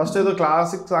ఉంటాయి అనమాట. ఫస్ట్ ఏదో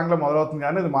క్లాసిక్ సాంగ్ లో మొదలవుతుంది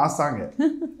కానీ అది మాస్ సాంగే.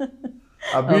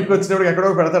 ఆ బీట్కి వచ్చినప్పుడు ఎక్కడో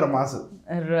పెడతాడు mass.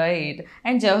 Right.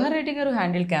 And Jawahar Reddy గారు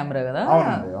హ్యాండిల్ కెమెరా కదా.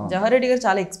 జవహర్ రెడ్డి గారు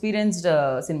చాలా ఎక్స్పీరియన్స్డ్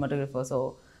సినిమాటోగ్రఫర్. సో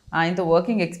ఆయనతో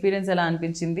వర్కింగ్ ఎక్స్పీరియన్స్ ఎలా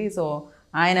అనిపించింది? సో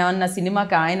ఆయన ఏమన్నా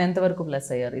సినిమాకి ఆయన ఎంతవరకు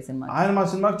ప్లస్ అయ్యారు ఈ సినిమా? ఆయన మా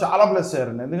సినిమాకి చాలా ప్లస్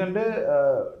అయ్యారండి. ఎందుకంటే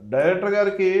డైరెక్టర్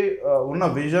గారికి ఉన్న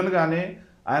విజన్ కానీ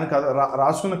ఆయన కథ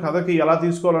రాసుకున్న కథకి ఎలా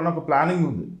తీసుకోవాలన్న ఒక ప్లానింగ్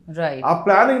ఉంది. ఆ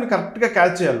ప్లానింగ్ ని కరెక్ట్ గా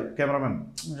క్యాచ్ చేయాలి కెమెరామెన్.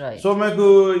 సో మీకు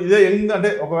ఇదే అంటే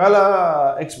ఒకవేళ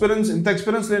ఇంత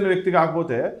ఎక్స్పీరియన్స్ లేని వ్యక్తి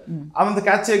కాకపోతే అంత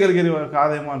క్యాచ్ చేయగలిగేది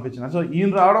కాదేమో అనిపించింది. సో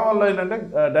ఈయన రావడం వల్ల ఏంటంటే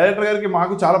డైరెక్టర్ గారికి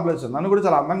మాకు చాలా ప్లస్. నన్ను కూడా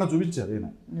చాలా అందంగా చూపించారు ఈయన,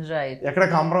 ఎక్కడ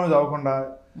కాంప్రమైజ్ అవ్వకుండా.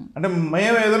 అంటే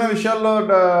మేము ఏదైనా విషయాల్లో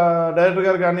డైరెక్టర్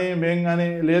గారు కానీ మేము కానీ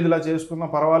లేదు ఇలా చేసుకుందాం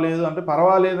పర్వాలేదు అంటే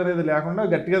పర్వాలేదు అనేది లేకుండా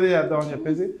గట్టిగా చేద్దామని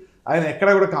చెప్పేసి ఆయన ఎక్కడ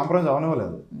కూడా కాంప్రమైజ్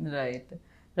అవనివ్వలేదు. Right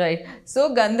right. సో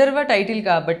గంధర్వ టైటిల్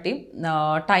కాబట్టి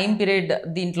టైం పీరియడ్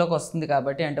దీంట్లోకి వస్తుంది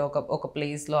కాబట్టి, అంటే ఒక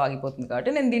ప్లేస్లో ఆగిపోతుంది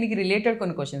కాబట్టి నేను దీనికి రిలేటెడ్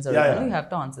కొన్ని క్వశ్చన్స్ అడుగుతాను. You have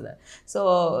to answer that. So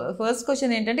first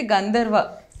question ఏంటంటే గంధర్వ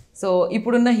సో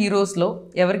ఇప్పుడున్న హీరోస్లో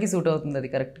ఎవరికి సూట్ అవుతుంది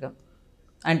అది కరెక్ట్గా?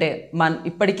 అంటే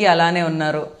ఇప్పటికీ అలానే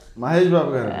ఉన్నారు. మహేష్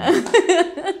బాబు గారు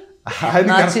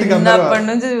చిన్నప్పటి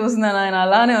నుంచి చూస్తున్నాను, ఆయన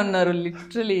అలానే ఉన్నారు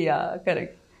లిటరలీ.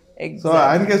 కరెక్ట్. సో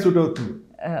ఆయనకే సూట్ అవుతుంది.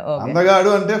 అందగాడు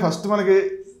అంటే ఫస్ట్ మనకి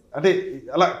అంటే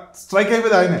అలా స్ట్రైక్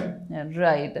అయిపోయింది ఆయనే.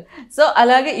 రైట్. సో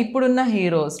అలాగే ఇప్పుడున్న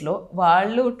హీరోస్లో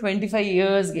వాళ్ళు 25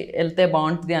 years వెళ్తే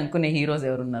బాగుంటుంది అనుకునే హీరోస్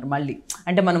ఎవరున్నారు మళ్ళీ?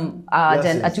 అంటే మనం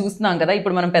చూస్తున్నాం కదా,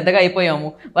 ఇప్పుడు మనం పెద్దగా అయిపోయాము,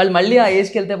 వాళ్ళు మళ్ళీ ఆ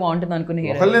ఏజ్కి వెళ్తే బాగుంటుంది అనుకునే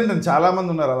హీరో చాలా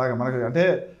మంది ఉన్నారు అలాగే మనకి. అంటే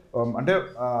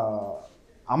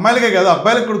అమ్మాయిలకే కాదు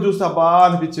అబ్బాయిలకు కూడా చూస్తే అబ్బా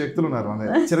అనిపించే వ్యక్తులు ఉన్నారు.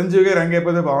 చిరంజీవి గారు యంగ్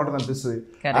అయిపోతే బాగుంటుంది అనిపిస్తుంది.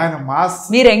 ఆయన మాస్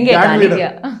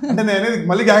అంటే నేను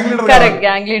మళ్ళీ గ్యాంగ్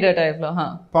లీడర్ టైప్ లో.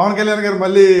 పవన్ కళ్యాణ్ గారు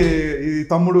మళ్ళీ ఈ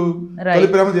తమ్ముడు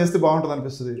తొలి ప్రేమ చేస్తే బాగుంటుంది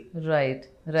అనిపిస్తుంది.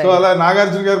 సో అలా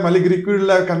నాగార్జున గారు మళ్ళీ గ్రీక్ వీరుడు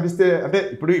లాగా కనిపిస్తే, అంటే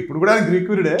ఇప్పుడు కూడా ఆయన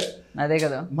గ్రీక్ వీరుడే అదే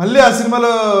కదా. మళ్ళీ ఆ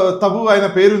సినిమాలో తబు ఆయన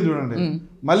పేరు చూడండి,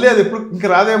 మళ్ళీ అది ఎప్పుడు ఇంకా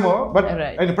రాదేమో, బట్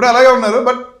ఆయన ఇప్పుడు అలాగే ఉన్నారు.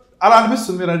 బట్ అలా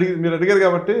అనిపిస్తుంది. మీరు అడిగారు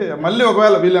కాబట్టి మళ్ళీ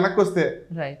ఒకవేళ వీళ్ళు వెనక్కి వస్తే.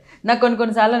 రైట్. నాకు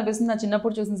కొన్నిసార్లు అనిపిస్తుంది నా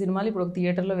చిన్నప్పుడు చూసిన సినిమాలు ఇప్పుడు ఒక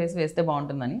థియేటర్లో వేస్తే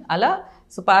బాగుంటుందని. అలా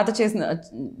సో పాత చేసిన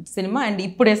సినిమా అండ్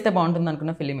ఇప్పుడు వేస్తే బాగుంటుంది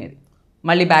అనుకున్న ఫిలిం ఏది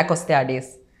మళ్ళీ బ్యాక్ వస్తే ఆ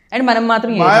డేస్? అండ్ మనం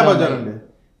మాత్రం మాయాబజార్ అండి.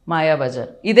 మాయాబజార్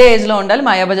ఇదే ఏజ్ లో ఉండాలి,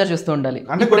 మాయాబజార్ చూస్తూ ఉండాలి.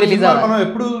 అంటే మనం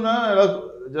ఎప్పుడు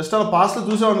జస్ట్ అలా పాస్ట్ లో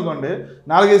చూసాం అనుకోండి,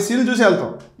 4-5 సీన్లు చూసి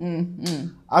వెళ్తాం.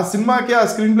 ఆ సినిమాకి ఆ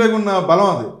స్క్రీన్ ప్లేకి ఉన్న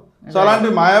బలం అది. సో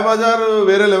అలాంటి మాయాబజార్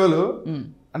వేరే లెవెల్.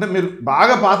 అంటే మీరు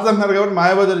బాగా పాతది అంటున్నారు కాబట్టి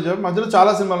మాయాబజార్ ఇచ్చారు. మధ్యలో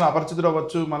చాలా సినిమాలు అపరిచితుడు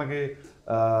అవ్వచ్చు, మనకి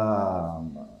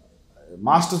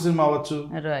మాస్టర్ సినిమా అవ్వచ్చు.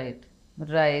 Right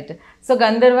right. సో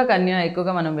గంధర్వ కన్య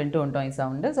ఎక్కువగా మనం వింటూ ఉంటాం ఈ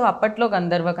సౌండ్. సో అప్పట్లో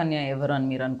గంధర్వ కన్య ఎవరు అని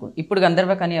మీరు ఇప్పుడు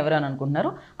గంధర్వ కన్య ఎవరు అని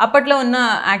అనుకుంటున్నారు? అప్పట్లో ఉన్న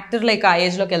యాక్టర్ లైక్ ఆ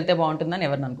ఏజ్లోకి వెళ్తే బాగుంటుందని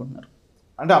ఎవరిని అనుకుంటున్నారు?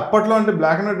 అంటే అప్పట్లో అంటే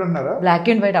బ్లాక్ అండ్ వైట్ అంటారా? Black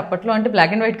and white. అప్పట్లో అంటే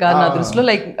బ్లాక్ అండ్ వైట్ కాదు నా దృష్టిలో,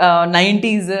 లైక్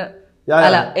 90s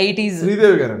అలా 80s.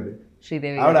 శ్రీదేవి గారు అండి.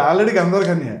 Sridevi already Gandharva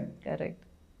Kanya. Correct.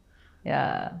 Yeah,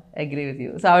 agree with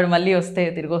you. So ఆవిడ మళ్ళీ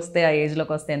తిరిగి వస్తే ఆ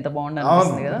ఏజ్లోకి వస్తే ఎంత బాగుంటుంది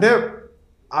అనిపిస్తుంది కదా. అంటే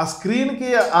ఆ స్క్రీన్ కి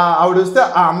ఆవిడ వస్తే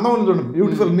ఆ అందం చూడండి,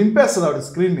 బ్యూటిఫుల్ నింపేస్తుంది ఆవిడ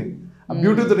స్క్రీన్ ని. ఆ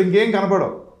బ్యూటీతో ఇంకేం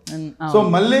కనపడవు. సో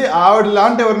మళ్ళీ ఆవిడ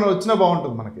లాంటి ఎవరైనా వచ్చినా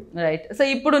బాగుంటుంది మనకి. రైట్. సో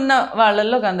ఇప్పుడున్న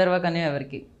వాళ్ళల్లో గంధర్వ కన్య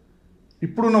ఎవరికి?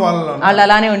 ఇప్పుడున్న వాళ్ళలో వాళ్ళు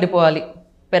అలానే ఉండిపోవాలి,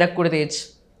 పెరగకూడదు ఏజ్.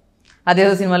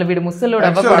 అదేదో సినిమాలో వీడు ముసలోడు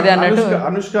అవ్వకూడదు అన్నట్టు.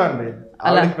 అనుష్క అండి,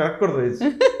 అలా పెరగకూడదు ఏజ్.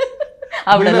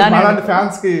 ఆవిడ అలాంటి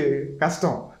ఫ్యాన్స్ కి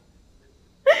కష్టం.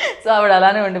 సో ఆవిడ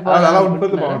అలానే ఉండిపోవాలి, అలా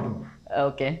ఉంటుంది బాగుంటుంది.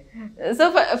 Okay. So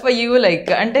for you like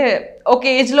అంటే ఒక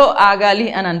ఏజ్లో ఆగాలి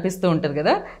అని అనిపిస్తూ ఉంటుంది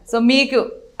కదా. సో మీకు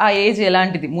ఆ ఏజ్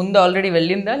ఎలాంటిది? ముందు ఆల్రెడీ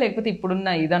వెళ్ళిందా లేకపోతే ఇప్పుడున్న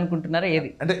ఇది అనుకుంటున్నారా? ఏది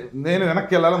అంటే నేను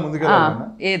వెనక్కి వెళ్ళాలా ముందుకు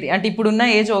ఏది అంటే ఇప్పుడున్న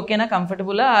ఏజ్ ఓకేనా,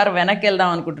 కంఫర్టబుల్ ఆర్ వెనక్కి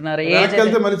వెళ్దాం అనుకుంటున్నారా? ఏజ్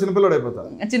వెళ్తే మరి చిన్నపిల్లడు అయిపోతా,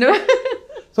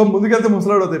 సో ముందుకెళ్తే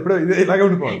ముసలాడు అవుతా, ఇప్పుడు ఇలాగే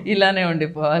ఉండిపోవాలి, ఇలానే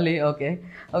ఉండిపోవాలి. Okay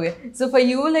okay. So for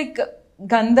you like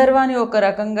గంధర్వాని ఒక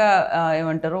రకంగా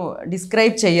ఏమంటారు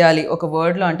డిస్క్రైబ్ చేయాలి ఒక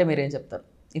వర్డ్లో అంటే మీరేం చెప్తారు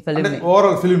ఈ ఫిలిం?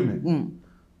 ఓవరాల్ ఫిలిం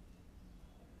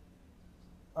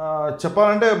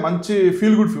చెప్పాలంటే మంచి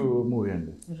ఫీల్ గుడ్ మూవీ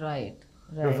అండి. రైట్.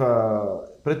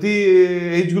 ప్రతి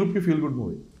ఏజ్ గ్రూప్కి feel good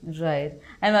movie. Right.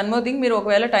 And one more thing, మీరు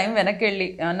ఒకవేళ టైం వెనక్కి వెళ్ళి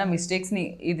ఏమన్నా మిస్టేక్స్ని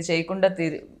ఇది చేయకుండా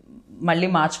మళ్ళీ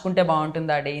మార్చుకుంటే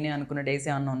బాగుంటుంది ఆ డేని అనుకున్న డేస్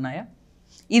ఏమన్నా ఉన్నాయా?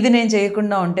 ఇది నేను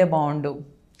చేయకుండా ఉంటే బాగుండు,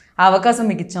 ఆ అవకాశం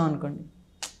మీకు ఇచ్చాం అనుకోండి.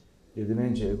 ఇది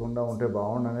నేను చేయకుండా ఉంటే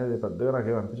బాగుండు అనేది పెద్దగా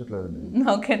నాకేం అనిపించట్లేదండి.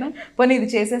 ఓకేనా, పోనీ ఇది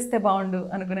చేసేస్తే బాగుండు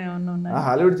అనుకునే ఏమన్నా ఉన్నాయా?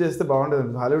 హాలీవుడ్ చేస్తే బాగుండేది.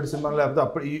 హాలీవుడ్ సినిమాలు లేకపోతే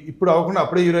అప్పుడు ఇప్పుడు అవ్వకుండా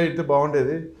అప్పుడే హీరో అయితే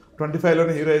బాగుండేది.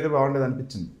 25లోనే హీరో అయితే బాగుండేది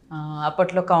అనిపించింది.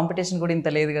 అప్పట్లో కాంపిటీషన్ కూడా ఇంత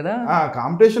లేదు కదా.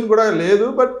 కాంపిటీషన్ కూడా లేదు,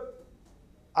 బట్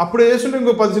అప్పుడు వేస్తుంటే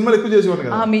ఇంకో 10 సినిమాలు ఎక్కువ చేసేవాడు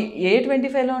కదా. మీ ఏ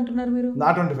 25లో అంటున్నారు మీరు? నా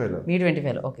 25లో. మీ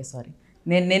 25లో. ఓకే, సారీ,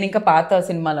 నేను ఇంకా పాత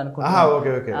సినిమాలు అనుకున్నా.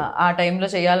 ఓకే. ఆ టైంలో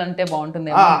చేయాలంటే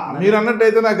బాగుంటుంది. మీరు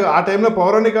అన్నట్టయితే నాకు ఆ టైంలో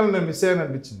పౌరాణికాలు నేను మిస్ అయ్యాను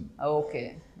అనిపించింది. ఓకే.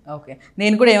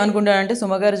 నేను కూడా ఏమనుకుంటానంటే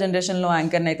సుమగారు జనరేషన్లో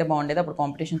యాంకర్ని అయితే బాగుండేది, అప్పుడు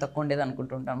కాంపిటీషన్ తక్కువ ఉండేది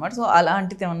అనుకుంటుంటాను అనమాట. సో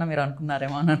అలాంటిది ఏమన్నా మీరు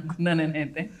అనుకున్నారేమో అని అనుకున్నా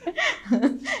నేనైతే.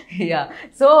 యా,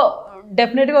 సో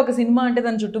డెఫినెట్గా ఒక సినిమా అంటే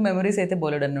దాని చుట్టూ మెమరీస్ అయితే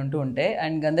బోలెడన్ని ఉంటూ ఉంటాయి.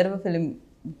 అండ్ గంధర్వ ఫిలిం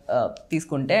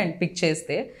తీసుకుంటే అండ్ పిక్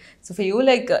చేస్తే, సో ఫర్ యూ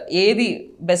లైక్ ఏది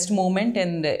బెస్ట్ మూమెంట్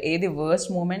అండ్ ఏది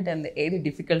వర్స్ట్ మూమెంట్ అండ్ ఏది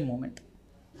డిఫికల్ట్ మూమెంట్?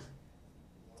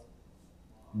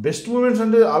 బెస్ట్ మూమెంట్స్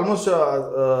అంటే ఆల్మోస్ట్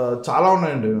చాలా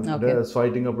ఉన్నాయండి. అంటే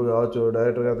ఫైటింగ్ అప్పుడు కావచ్చు,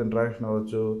 డైరెక్టర్ గారి ఇంటరాక్షన్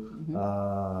అవ్వచ్చు,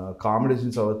 కామెడీ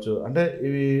సీన్స్ అవ్వచ్చు. అంటే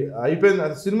ఇవి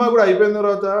అయిపోయింది, సినిమా కూడా అయిపోయిన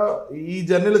తర్వాత ఈ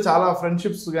జర్నీలో చాలా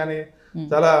ఫ్రెండ్షిప్స్ కానీ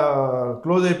చాలా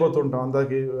క్లోజ్ అయిపోతుంటాం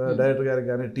అందరికి. డైరెక్టర్ గారికి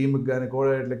కానీ, టీంకి కానీ, కో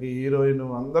డైరెక్టర్లకి, హీరోయిన్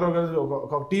అందరూ కలిసి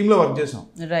ఒక టీంలో వర్క్ చేసాం.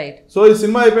 సో ఈ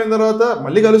సినిమా అయిపోయిన తర్వాత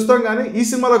మళ్ళీ కలుస్తాం, కానీ ఈ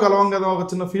సినిమాలో కలవం కదా, ఒక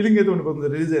చిన్న ఫీలింగ్ అయితే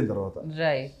ఉండిపోతుంది రిలీజ్ అయిన తర్వాత.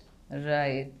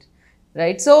 రైట్.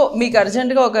 సో మీకు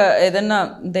అర్జెంటుగా ఒక ఏదన్నా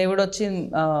దేవుడు వచ్చి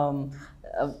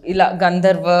ఇలా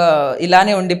గంధర్వ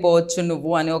ఇలానే ఉండిపోవచ్చు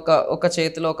నువ్వు అని ఒక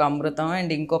చేతిలో ఒక అమృతం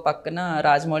అండ్ ఇంకో పక్కన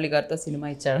రాజమౌళి గారితో సినిమా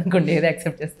ఇచ్చాడు అనుకోండి, ఏది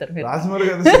యాక్సెప్ట్ చేస్తారు మీరు? రాజమౌళి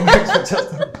గారితో సినిమా యాక్సెప్ట్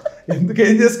చేస్తారు. ఎందుకు,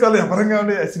 ఏం చేసుకోవాలి, అపరంగా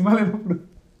ఉండే సినిమా లేనప్పుడు.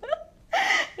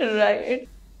 Right.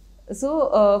 So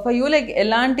for you like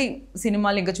ఎలాంటి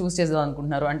సినిమాలు ఇంకా చూస్ చేద్దాం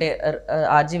అనుకుంటున్నారు? అంటే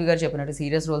ఆర్జీవి గారు చెప్పినట్టు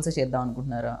సీరియస్ రోల్సే చేద్దాం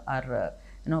అనుకుంటున్నారా? ఆర్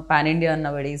పాన్ ఇండియా అన్న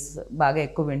వెడీస్ బాగా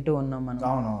ఎక్కువ వింటూ ఉన్నాం మనం,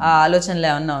 ఆ ఆలోచనలు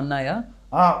ఏమన్నా ఉన్నాయా?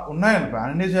 ఉన్నాయండి,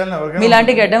 పాన్ ఇండియా చేయాలని.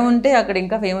 మీలాంటి గెటప్ ఉంటే అక్కడ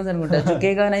ఇంకా ఫేమస్ అనుకుంటారు.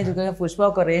 జుకేగానే పుష్ప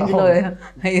ఒక రేంజ్ లో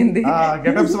అయింది.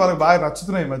 గెటప్స్ వాళ్ళకి బాగా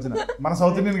నచ్చుతున్నాయి ఈ మధ్యన, మన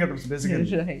south Indian getups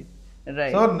basically.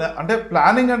 So అంటే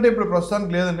ప్లానింగ్ అంటే ఇప్పుడు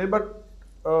ప్రస్తుతానికి లేదండి, బట్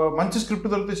మంచి స్క్రిప్ట్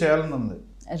దొరికితే చేయాలని ఉంది.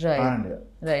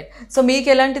 రైట్. సో మీకు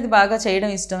ఎలాంటిది బాగా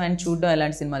చేయడం ఇష్టం అండ్ చూడడం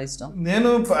ఎలాంటి సినిమాలు ఇష్టం?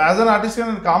 నేను యాజ్ అన్ ఆర్టిస్ట్ గా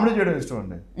నేను కామెడీ చేయడం ఇష్టం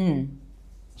అండి.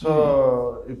 సో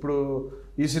ఇప్పుడు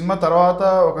ఈ సినిమా తర్వాత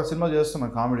ఒక సినిమా చేస్తున్నా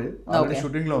కామెడీ, ఆల్రెడీ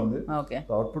షూటింగ్ లో ఉంది,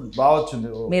 అవుట్పుట్ బాగా వచ్చింది.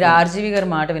 మీరు ఆర్జీవి గారు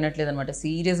మాట వినట్లేదు అనమాట,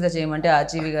 సీరియస్ గా చేయమంటే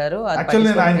ఆర్జీవి గారు. యాక్చువల్లీ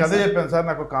నేను ఆయనకి అదే చెప్పాను, సార్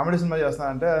నాకు కామెడీ సినిమా చేస్తాను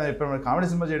అంటే చెప్పాను, కామెడీ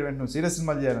సినిమా చేయడం నువ్వు సీరియస్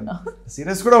సినిమా చేయాలని.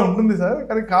 సీరియస్ కూడా ఉంటుంది సార్,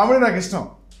 కానీ కామెడీ నాకు ఇష్టం.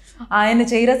 ఆయన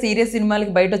చేయరా సీరియస్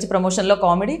సినిమాలకి బయట వచ్చి ప్రమోషన్ లో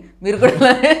కామెడీ, మీరు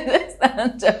కూడా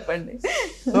చెప్పండి.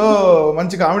 సో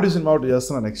మంచి కామెడీ సినిమా ఒకటి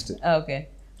చేస్తున్నా నెక్స్ట్. ఓకే.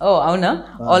 ఓ అవునా,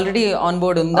 ఆల్రెడీ ఆన్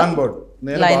బోర్డ్ ఉందా? On board.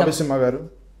 నేను బాబీ సింహ గారు,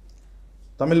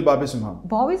 తమిళ్ బాబీ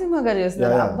సింహ గారు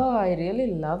చేస్తున్నారు. అబ్బా, ఐ రియల్లీ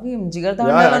లవ్ హిమ్.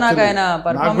 జిగర్తాండాలో నాకు ఆయన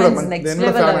పర్ఫార్మెన్స్ నెక్స్ట్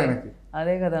లెవెల్.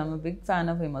 అదే కదా, I'm big fan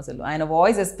of him. అసలు ఆయన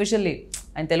వాయిస్ ఎస్పెషల్లీ,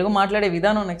 ఆయన తెలుగు మాట్లాడే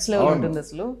విధానం నెక్స్ట్ లెవెల్ ఉంటుంది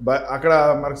అసలు. అక్కడ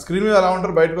మనకు స్క్రీన్ మీద ఎలా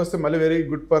ఉంటారు, బయటకు వస్తే మళ్ళీ వెరీ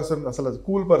గుడ్ పర్సన్, అసలు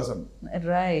కూల్ పర్సన్.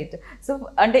 రైట్. సో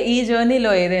అంటే ఈ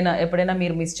జర్నీలో ఏదైనా ఎప్పుడైనా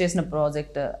మీరు మిస్ చేసిన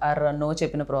ప్రాజెక్ట్ ఆర్ నో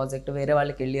చెప్పిన ప్రాజెక్ట్ వేరే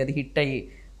వాళ్ళకి వెళ్ళి అది హిట్ అయ్యి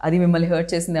అది మిమ్మల్ని హర్ట్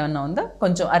చేసింది ఏమన్నా ఉందా?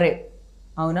 కొంచెం అరే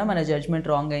అవునా మన జడ్జ్మెంట్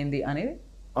రాంగ్ అయింది అనేది?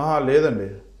 లేదండి,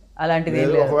 అలాంటిది.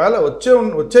 ఒకవేళ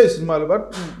వచ్చాయి సినిమాలు, బట్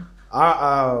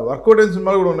వర్కౌట్ అయిన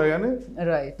సినిమాలు కూడా ఉన్నాయి, కానీ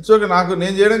రైట్. సో నాకు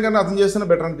నేను చేయడం కన్నా అతను చేస్తేనే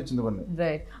బెటర్ అనిపించింది కొన్ని.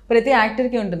 రైట్. ప్రతి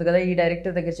యాక్టర్కి ఉంటుంది కదా, ఈ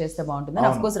డైరెక్టర్ దగ్గర చేస్తే బాగుంటుంది.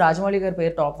 అఫ్ కోర్స్ రాజమౌళి గారి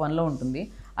పేరు టాప్ 1లో ఉంటుంది.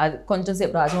 అది కొంచెం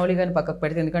సేపు రాజమౌళి గారిని పక్కకు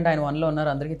పెడితే, ఎందుకంటే ఆయన 1లో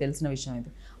ఉన్నారు, అందరికీ తెలిసిన విషయం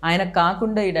ఇది. ఆయన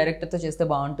కాకుండా ఈ డైరెక్టర్తో చేస్తే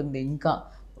బాగుంటుంది ఇంకా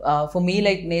ఫర్ మీ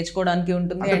లైక్ నేర్చుకోవడానికి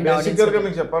ఉంటుంది.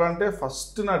 మీకు చెప్పాలంటే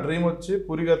ఫస్ట్ నా డ్రీమ్ వచ్చి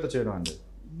పూరి గారితో చేయడం అండి.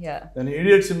 నేను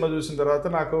ఈడియట్ సినిమా చూసిన తర్వాత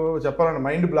నాకు చెప్పాలంటే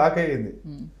మైండ్ బ్లాక్ అయ్యింది,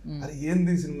 అది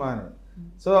ఏంది సినిమా అని.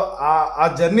 సో ఆ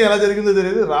జర్నీ ఎలా జరిగిందో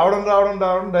తెలియదు, రావడం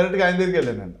డైరెక్ట్ గా ఆయన దగ్గరికి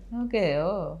వెళ్ళాను.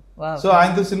 సో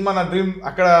ఆయనతో సినిమా నా డ్రీమ్,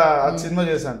 అక్కడ సినిమా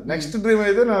చేశాను. నెక్స్ట్ డ్రీమ్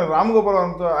అయితే నేను రామ్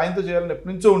గోపాల్తో ఆయనతో చేయాలని ఎప్పటి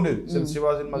నుంచో ఉండేది.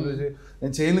 శివ సినిమా చూసి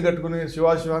నేను చైన్లు కట్టుకుని శివ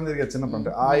అని తిరిగాను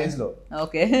చిన్నప్పుడు ఆ ఏజ్ లో.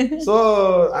 సో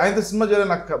ఆయనతో సినిమా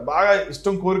చేయాలని నాకు బాగా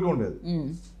ఇష్టం, కోరిక ఉండేది.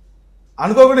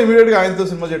 అనుకోకుండా ఇమీడియట్ గా ఆయనతో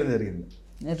సినిమా చేయడం జరిగింది.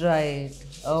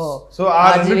 సో ఆ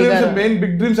రెండు డ్రీమ్స్, మెయిన్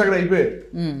బిగ్ డ్రీమ్స్ అక్కడ అయిపోయాయి.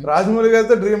 రాజమౌళి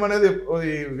గారితో డ్రీమ్ అనేది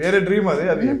వేరే డ్రీమ్,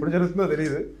 అది ఎప్పుడు జరుగుతుందో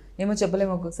తెలియదు. ఏమో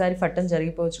చెప్పలేము, ఒక్కొక్కసారి ఫట్టం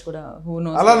జరిగిపోవచ్చు కూడా.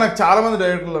 అలా నాకు చాలా మంది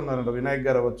డైరెక్టర్లు ఉన్నారంట. వినాయక్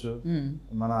గారు అవ్వచ్చు,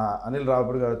 మన అనిల్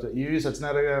రావుపూడి గారు అవ్వచ్చు, ఈవి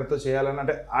సత్యనారాయణ గారితో చేయాలని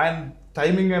అంటే ఆయన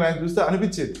టైమింగ్ ఆయన చూస్తే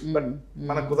అనిపించేది, బట్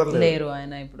మనకు కుదరలేరు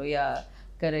ఆయన ఇప్పుడు. Yeah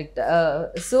correct.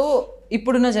 సో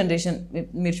ఇప్పుడున్న జనరేషన్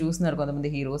మీరు చూస్తున్నారు, కొంతమంది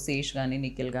హీరో శేష్ కానీ,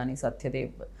 నిఖిల్ కానీ,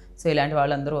 సత్యదేవ్, సో ఇలాంటి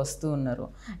వాళ్ళందరూ వస్తూ ఉన్నారు.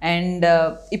 అండ్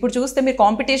ఇప్పుడు చూస్తే మీరు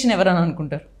కాంపిటీషన్ ఎవరని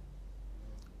అనుకుంటారు?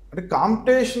 అంటే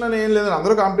కాంపిటీషన్ అని ఏం లేదు,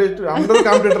 అందరూ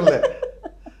కాంపిటేటర్లే.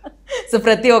 సో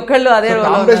ప్రతి ఒక్కళ్ళు అదే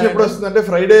కాంపిటీషన్ ఎప్పుడు వస్తుంది అంటే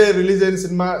ఫ్రైడే రిలీజ్ అయిన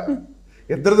సినిమా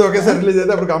ఇద్దరిది ఒకేసారి రిలీజ్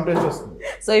అయితే అప్పుడు కాంపిటీషన్ వస్తుంది.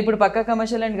 సో ఇప్పుడు పక్కా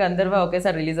కమర్షియల్ అండ్ గంధర్వ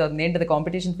ఒకేసారి రిలీజ్ అవుతుంది. ఏంటి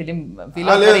కాంపిటీషన్ ఫిలిం?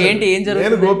 ఏంటి ఏం జరుగుతుంది?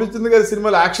 నేను గోపిచంద్ గారి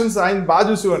సినిమాలో యాక్షన్స్ ఆయన బాగా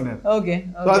చూసేవాడు నేను. ఓకే.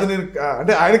 సో అది నేను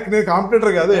అంటే ఆయనకి నేను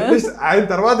కాంపిటేటర్ కాదు, అట్లీస్ట్ ఆయన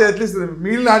తర్వాత అట్లీస్ట్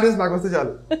మిగిలిన ఆడియన్స్ నాకు వస్తే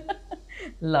చాలు.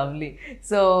 లవ్లీ.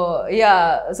 సో యా,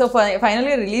 సో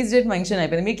ఫైనల్గా రిలీజ్ డేట్ మెన్షన్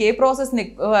అయిపోయింది. మీకు ఏ ప్రాసెస్ని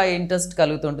ఎక్కువ ఇంట్రెస్ట్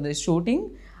కలుగుతుంటుంది? షూటింగ్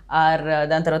ఆర్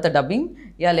దాని తర్వాత డబ్బింగ్,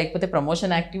 యా లేకపోతే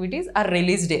promotion activities are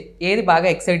release day? ఏది బాగా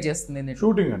ఎక్సైట్ చేస్తుంది?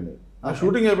 షూటింగ్ అండి.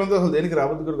 షూటింగ్ అయిపోయిన అసలు దేనికి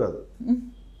రావద్దు కూడా కాదు.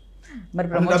 మరి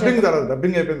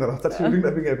డబ్బింగ్ అయిపోయిన తర్వాత షూటింగ్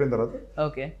డబ్బింగ్ అయిపోయిన తర్వాత.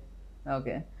 Okay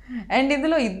okay. అండ్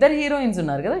ఇందులో ఇద్దరు హీరోయిన్స్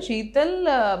ఉన్నారు కదా, శీతల్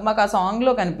మాకు ఆ సాంగ్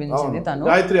లో కనిపించింది, తను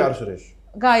Gayatri are Suresh.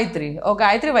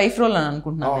 Gayatri wife role అని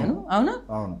అనుకుంటున్నాను నేను. అవునా?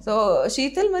 సో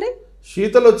శీతల్ మరి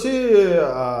శీతల్ వచ్చి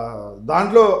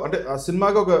దాంట్లో అంటే ఆ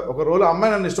సినిమాకి ఒక రోల్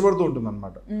అమ్మాయి నన్ను ఇష్టపడుతూ ఉంటుంది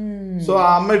అనమాట. సో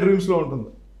ఆ అమ్మాయి డ్రీమ్స్ లో ఉంటుంది.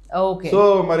 సో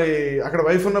మరి అక్కడ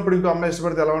వైఫ్ ఉన్నప్పుడు ఇంకో అమ్మాయి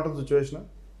ఇష్టపడితే ఎలా ఉంటుంది సిచ్యువేషన్?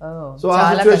 సో ఆ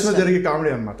సిచ్యువేషన్ జరిగే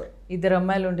కామెడీ అనమాట. ఇద్దరు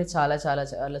అమ్మాయిలు ఉంటే చాలా చాలా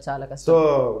చాలా చాలా కష్టం. సో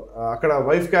అక్కడ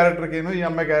వైఫ్ క్యారెక్టర్ కి ఈ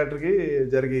అమ్మాయి క్యారెక్టర్ కి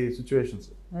జరిగే సిచ్యువేషన్స్.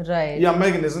 ఈ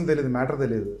అమ్మాయికి నిజం తెలియదు, మ్యాటర్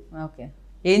తెలియదు. ఓకే.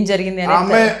 ఏం జరిగింది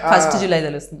అని ఫస్ట్ జూలై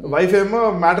తెలుస్తుంది. వైఫ్ ఏమో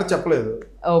మ్యాటర్ చెప్పలేదు.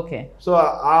 ఓకే. సో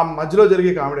ఆ మధ్యలో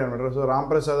జరిగే కామెడీ అనమాట. సో రామ్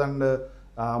ప్రసాద్ అండ్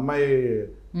అమ్మాయి,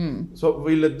 సో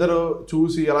వీళ్ళిద్దరు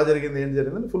చూసి ఎలా జరిగింది, ఏం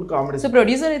జరిగింది, ఫుల్ కామెడీ. సో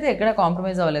ప్రొడ్యూసర్ అయితే ఎక్కడ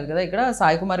కాంప్రమైజ్ అవ్వలేదు కదా. ఇక్కడ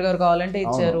సాయి కుమార్ గారు కావాలంటే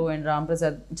ఇచ్చారు, అండ్ రామ్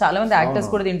ప్రసాద్, చాలా మంది యాక్టర్స్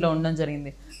కూడా దీంట్లో ఉండడం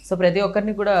జరిగింది. సో ప్రతి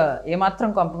ఒక్కరిని కూడా ఏమాత్రం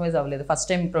కాంప్రమైజ్ అవ్వలేదు, ఫస్ట్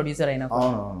టైం ప్రొడ్యూసర్ అయినా.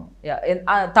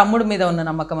 తమ్ముడు మీద ఉన్న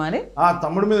నమ్మకం అని?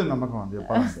 తమ్ముడు మీద నమ్మకం అని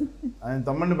చెప్పాలి. ఆయన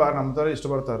తమ్ముడిని బాగా నమ్ముతారు,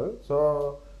 ఇష్టపడతారు. సో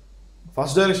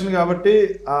ఫస్ట్ డైరెక్షన్ కాబట్టి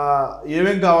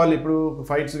ఏమేం కావాలి, ఇప్పుడు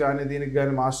ఫైట్స్ కానీ, దీనికి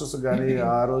కానీ, మాస్టర్స్ కానీ,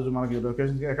 ఆ రోజు మనకి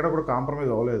లొకేషన్స్ ఎక్కడ కూడా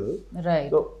కాంప్రమైజ్ అవ్వలేదు.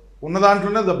 రైట్. ఉన్న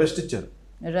దాంట్లోనే ద బెస్ట్ ఇచ్చారు.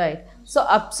 రైట్. సో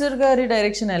అప్సర్ గారి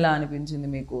డైరెక్షన్ ఎలా అనిపించింది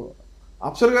మీకు?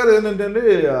 అప్సర్ గారు ఏంటంటే అండి,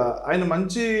 ఆయన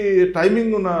మంచి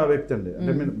టైమింగ్ ఉన్న వ్యక్తి అండి.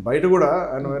 అంటే మీరు బయట కూడా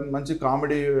ఆయన మంచి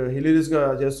కామెడీ హిలీరియస్ గా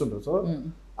చేస్తుంటారు. సో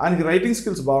ఆయనకి రైటింగ్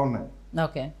స్కిల్స్ బాగున్నాయి.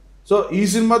 ఓకే. సో ఈ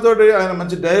సినిమాతో ఆయన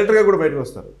మంచి డైరెక్టర్ గా కూడా బయటకు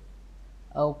వస్తారు.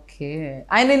 ఓకే.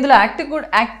 ఆయన ఇందులో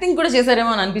యాక్టింగ్ కూడా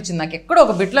చేశారేమో అని అనిపించింది నాకు. ఎక్కడో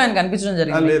ఒక బిట్లో ఆయన కనిపించడం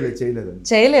జరిగింది.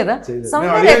 చేయలేదా?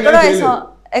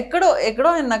 ఎక్కడో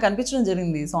ఆయన నాకు అనిపించడం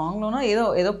జరిగింది సాంగ్ లోనో,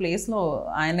 ఏదో ప్లేస్ లో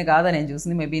ఆయన కాదా నేను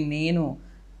చూసింది. మేబీ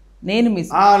నేను మిస్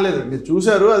లేదు, మీరు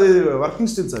చూసారు. అది వర్కింగ్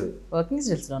స్టిల్స్, అది వర్కింగ్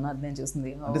స్టిల్స్ లోనా అది నేను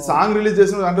చూసింది. అంటే సాంగ్ రిలీజ్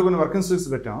చేసిన దాంట్లో కొన్ని వర్కింగ్ స్టిల్స్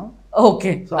పెట్టాం.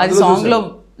 ఓకే. అది సాంగ్ లో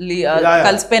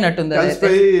కలిసిపోయినట్టుంది.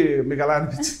 మీకు అలా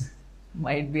అనిపించింది?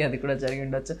 మైట్ బి అది కూడా జరిగి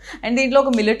ఉండొచ్చు. అండ్ దీంట్లో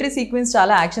ఒక మిలిటరీ సీక్వెన్స్,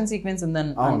 చాలా యాక్షన్ సీక్వెన్స్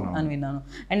ఉందని విన్నాను.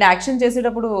 అండ్ యాక్షన్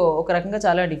చేసేటప్పుడు ఒక రకంగా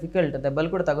చాలా డిఫికల్ట్,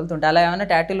 దెబ్బలు కూడా తగులుతుంటాయి. అలా ఏమైనా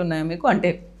టాటూలు ఉన్నాయా మీకు?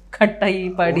 అంటే కట్ అయ్యి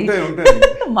పడి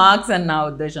మార్క్స్ అని నా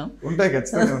ఉద్దేశం. ఉంటాయి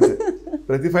ఖచ్చితంగా,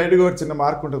 ప్రతి ఫైట్ కి ఒక చిన్న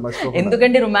మార్క్ ఉంటుంది.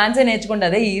 ఎందుకంటే రొమాన్సే నేర్చుకుంటే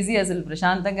అదే ఈజీ, అసలు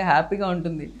ప్రశాంతంగా హ్యాపీగా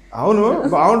ఉంటుంది. అవును,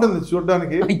 బాగుంటుంది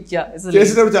చూడడానికి,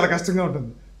 చేసేటప్పుడు చాలా కష్టంగా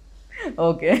ఉంటుంది.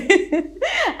 ఓకే.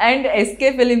 అండ్ ఎస్కే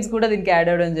ఫిలిమ్స్ కూడా దీనికి యాడ్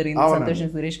అవ్వడం జరిగింది. సంతోష్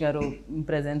సురేష్ గారు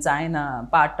ప్రెజెన్స్, ఆయన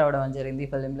పార్ట్ అవడం జరిగింది ఈ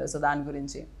ఫిలిం లో. సో దాని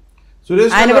గురించి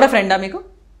సురేష్ ఆయన కూడా ఫ్రెండా మీకు?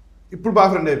 ఇప్పుడు బాగా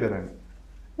ఫ్రెండ్ అయిపోయారు ఆయన.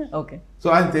 ఓకే. సో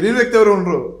ఆయన తెలియని వ్యక్తి ఎవరు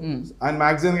ఉండరు, ఆయన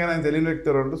మ్యాగజైన్ కానీ ఆయన తెలియని వ్యక్తి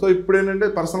ఎవరు ఉండరు. సో ఇప్పుడు ఏంటంటే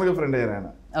పర్సనల్ గా ఫ్రెండ్ అయ్యారు ఆయన.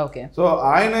 ఓకే. సో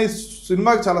ఆయన ఈ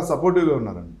సినిమాకి చాలా సపోర్టివ్ గా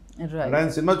ఉన్నారండి. ఆయన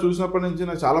సినిమా చూసినప్పటి నుంచి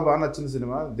నాకు చాలా బాగా నచ్చింది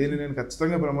సినిమా. దీన్ని నేను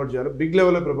ఖచ్చితంగా ప్రమోట్ చేయాలి, బిగ్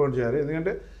లెవెల్లో ప్రమోట్ చేయాలి.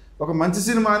 ఎందుకంటే ఒక మంచి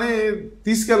సినిమాని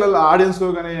తీసుకెళ్ళాలి ఆడియన్స్ లో,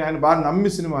 కానీ ఆయన బాగా నమ్మి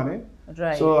సినిమాని,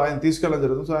 సో ఆయన తీసుకెళ్ళడం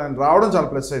జరుగుతుంది. సో ఆయన రావడం చాలా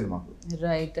ప్లస్ అయింది మాకు.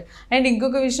 రైట్. అండ్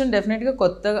ఇంకొక విషయం, డెఫినెట్గా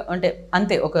కొత్తగా అంటే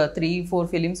అంతే ఒక 3-4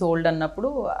 ఫిలిమ్స్ ఓల్డ్ అన్నప్పుడు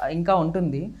ఇంకా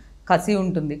ఉంటుంది, కసి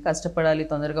ఉంటుంది, కష్టపడాలి,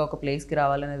 తొందరగా ఒక ప్లేస్కి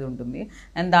రావాలనేది ఉంటుంది.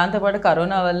 అండ్ దాంతోపాటు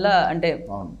కరోనా వల్ల అంటే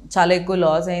చాలా ఎక్కువ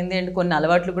లాస్ అయింది, అండ్ కొన్ని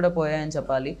అలవాట్లు కూడా పోయాయని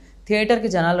చెప్పాలి. థియేటర్కి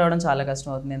జనాలు రావడం చాలా కష్టం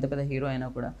అవుతుంది, ఎంత పెద్ద హీరో అయినా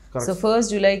కూడా. సో 1st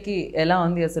జూలైకి ఎలా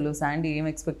ఉంది అసలు? శాండీ ఏం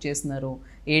ఎక్స్పెక్ట్ చేస్తున్నారు?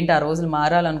 ఏంటి ఆ రోజులు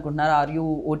మారాలనుకుంటున్నారు? ఆర్ యూ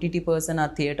ఓటీటీ పర్సన్, ఆ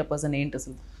థియేటర్ పర్సన్, ఏంటి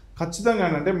అసలు? ఖచ్చితంగా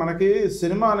అంటే మనకి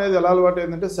సినిమా అనేది ఎలా అలవాటు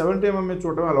అయిందంటే 70mm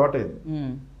చూడడం అలవాటు అయింది.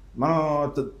 మనం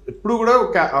ఎప్పుడు కూడా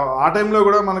ఆ టైంలో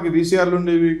కూడా మనకి VCRలు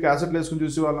ఉండేవి, క్యాసెట్లు వేసుకుని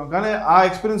చూసేవాళ్ళం, కానీ ఆ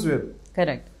ఎక్స్పీరియన్స్ వేరు.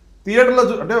 కరెక్ట్. థియేటర్లో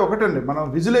అంటే ఒకటండి, మనం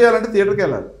విజిల్ వేయాలంటే థియేటర్కి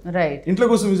వెళ్ళాలి, రైట్, ఇంట్లో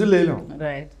కోసం విజిల్ వేయలేము.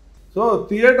 రైట్. సో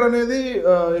థియేటర్ అనేది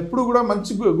ఎప్పుడు కూడా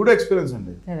మంచి గుడ్ ఎక్స్పీరియన్స్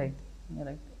అండి. కరెక్ట్.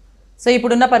 సో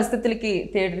ఇప్పుడున్న పరిస్థితులకి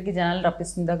థియేటర్కి జనాలు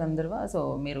రప్పిస్తుందా గంధర్వ? సో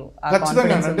మీరు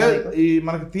ఖచ్చితంగా అంటే ఈ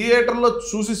మనకి థియేటర్లో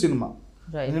చూసి సినిమా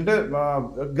ఎందుకంటే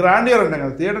గ్రాండియర్ అంటాం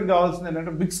కదా, థియేటర్కి కావాల్సింది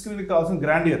ఏంటంటే బిగ్ స్క్రీన్కి కావాల్సిన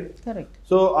గ్రాండియర్.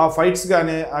 సో ఆ ఫైట్స్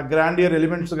కానీ ఆ గ్రాండియర్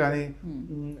ఎలిమెంట్స్ కానీ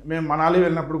మేము మనాలి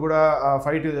వెళ్ళినప్పుడు కూడా ఆ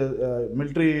ఫైట్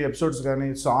మిలిటరీ ఎపిసోడ్స్ కానీ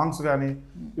సాంగ్స్ కానీ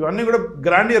ఇవన్నీ కూడా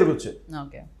గ్రాండియర్కి వచ్చాయి.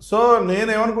 సో నేను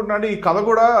ఏమనుకుంటున్నా అంటే ఈ కథ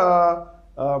కూడా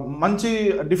మంచి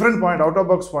different point, out of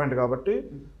box point కాబట్టి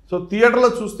సో థియేటర్లో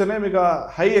చూస్తేనే మీకు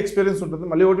హై ఎక్స్పీరియన్స్ ఉంటుంది.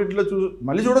 మళ్ళీ ఓటీటీలో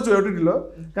మళ్ళీ చూడొచ్చు ఓటీటీలో,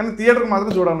 కానీ థియేటర్కి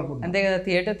మాత్రం చూడాలనుకుంటున్నాను. అంతే కదా,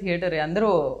 థియేటర్ అందరూ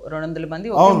 200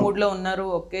 మంది ఒకే మూడ్లో ఉన్నారు,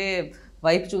 ఒకే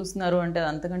వైపు చూస్తున్నారు అంటే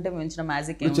అంతకంటే మించిన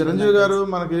మ్యాజిక్. చిరంజీవి గారు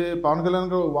మనకి పవన్ కళ్యాణ్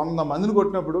గారు 100 మందిని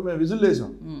కొట్టినప్పుడు మేము విజిల్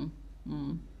వేసాం.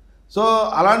 సో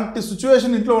అలాంటి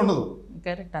సిచ్యువేషన్ ఇంట్లో ఉండదు.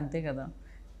 కరెక్ట్, అంతే కదా.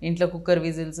 ఇంట్లో కుక్కర్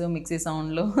విజిల్స్, మిక్సీ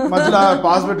సౌండ్లు, మధ్యలో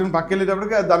పాస్ పెట్టిన పక్క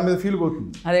వెళ్ళేటప్పటికి దాని మీద ఫీల్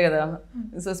పోతుంది. అదే కదా,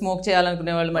 సో స్మోక్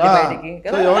చేయాలనుకునే వాళ్ళు మళ్ళీ బయటికి.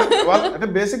 అంటే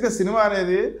బేసిక్గా సినిమా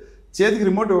అనేది చేతికి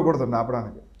రిమోట్ ఇవ్వకూడదండి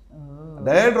ఆపడానికి.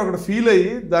 డైరెక్టర్ ఒకటి ఫీల్ అయ్యి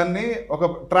దాన్ని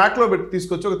ఒక ట్రాక్లో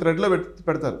తీసుకొచ్చి ఒక థ్రెడ్లో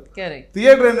పెడతారు.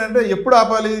 థియేటర్ ఏంటంటే ఎప్పుడు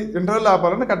ఆపాలి, ఇంటర్వెల్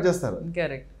ఆపాలని కట్ చేస్తారు.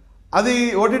 అది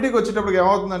ఓటీటీకి వచ్చేటప్పటికి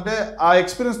ఏమవుతుందంటే ఆ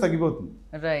ఎక్స్పీరియన్స్ తగ్గిపోతుంది.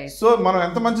 సో మనం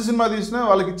ఎంత మంచి సినిమా తీసినా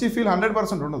వాళ్ళకి ఇచ్చి ఫీల్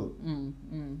 100% ఉండదు.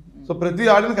 సో ప్రతి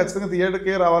ఆడియన్స్ ఖచ్చితంగా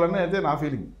థియేటర్కే రావాలని అయితే నా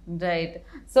ఫీలింగ్. రైట్.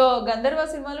 సో గంధర్వ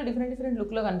సినిమాలో డిఫరెంట్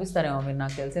లుక్ లో కనిపిస్తారేమో మీరు,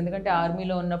 నాకు తెలుసు. ఎందుకంటే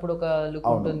ఆర్మీలో ఉన్నప్పుడు ఒక లుక్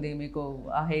ఉంటుంది మీకు,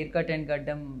 ఆ హెయిర్ కట్ అండ్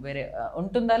గడ్డం వేరే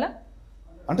ఉంటుందా?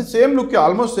 అంటే same look,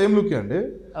 almost same look అండి.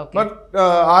 బట్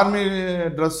ఆర్మీ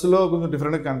డ్రెస్ లో కొంచెం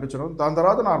డిఫరెంట్గా కనిపించడం, దాని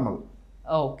తర్వాత నార్మల్.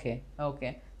 ఓకే.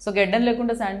 సో గడ్డం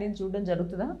లేకుండా శాండీని చూడడం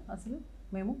జరుగుతుందా అసలు?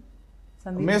 మేము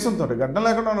మీసంతో, గడ్డం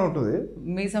లేకుండానే ఉంటుంది.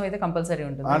 మీసం అయితే కంపల్సరీ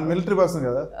ఉంటుంది, మిలిటరీ పర్సన్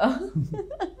కదా.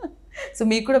 సో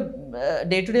మీకు కూడా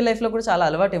డే టు డే లైఫ్ లో కూడా చాలా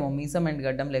అలవాటేమో మీసం అండ్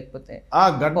గడ్డం లేకపోతే?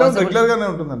 గడ్డం రెగ్యులర్ గానే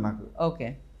ఉంటుందండి నాకు. ఓకే.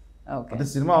 అంటే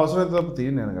సినిమా అవసరమైతే తప్ప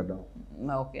తీయను నేను గడ్డం.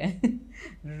 Okay,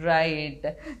 right.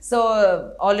 So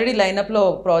already lineup లో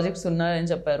ప్రాజెక్ట్స్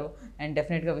ఉన్నాయని చెప్పారు, అండ్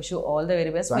డెఫినెట్గా wish you all the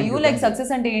very best. You like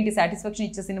success అంటే ఏంటి? సాటిస్ఫాక్షన్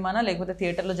ఇచ్చే సినిమానా, లేకపోతే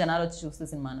థియేటర్లో జనాలు వచ్చి చూస్తే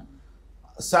సినిమానా?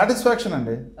 సాటిస్ఫాక్షన్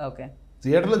అండి. ఓకే.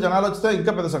 థియేటర్లో జనాలు వస్తే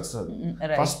ఇంకా పెద్ద success.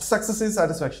 First success is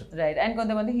satisfaction. Right. And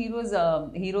కొంతమంది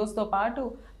హీరోస్తో పాటు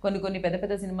కొన్ని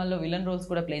పెద్ద సినిమాల్లో విలన్ రోల్స్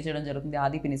కూడా ప్లే చేయడం జరుగుతుంది.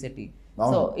 ఆది పినిశెట్టి,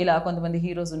 సో ఇలా కొంతమంది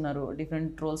హీరోస్ ఉన్నారు,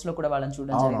 డిఫరెంట్ రోల్స్ లో కూడా వాళ్ళని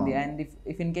చూడడం జరిగింది. అండ్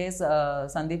ఇఫ్ ఇన్ కేస్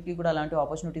సందీప్కి కూడా అలాంటి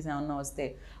ఆపర్చునిటీస్ ఏమన్నా వస్తే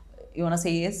you want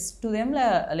say yes to them?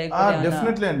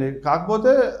 Definitely అండి.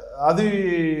 కాకపోతే అది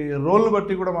రోల్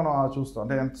బట్టి కూడా మనం చూస్తాం,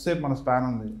 అంటే ఎంతసేపు మన స్పాన్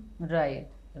ఉంది.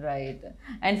 రైట్.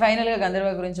 అండ్ ఫైనల్గా గంధర్వ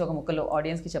గురించి ఒక ముక్కలో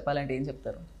ఆడియన్స్కి చెప్పాలంటే ఏం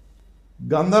చెప్తారు?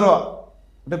 గంధర్వ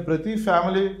అంటే ప్రతి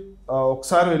ఫ్యామిలీ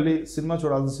ఒకసారి వెళ్ళి సినిమా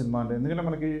చూడాల్సిన సినిమా అంటే, ఎందుకంటే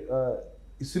మనకి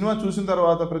ఈ సినిమా చూసిన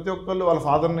తర్వాత ప్రతి ఒక్కళ్ళు వాళ్ళ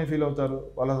ఫాదర్ని ఫీల్ అవుతారు,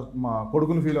 వాళ్ళ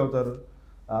కొడుకుని ఫీల్ అవుతారు,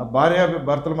 భార్య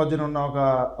భర్తల మధ్యన ఉన్న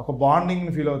ఒక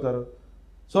బాండింగ్ని ఫీల్ అవుతారు.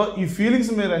 సో ఈ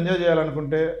ఫీలింగ్స్ మీరు ఎంజాయ్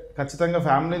చేయాలనుకుంటే ఖచ్చితంగా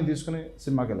ఫ్యామిలీని తీసుకుని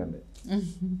సినిమాకి వెళ్ళండి.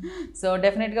 సో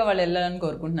డెఫినెట్గా వాళ్ళు వెళ్ళాలని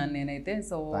కోరుకుంటున్నాను నేనైతే.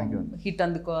 So hit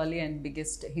అందుకోవాలి and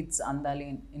biggest hits అందాలి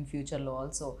ఇన్ ఫ్యూచర్లో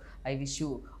also. I wish you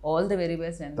all the very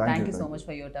best and thank you so much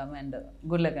for your time and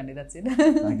good luck అండి. That's it.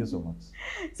 Thank you so much.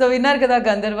 So విన్నారు కదా,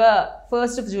 గంధర్వ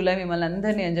 1st July మిమ్మల్ని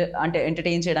అందరినీ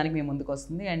entertain చేయడానికి మేము ముందుకు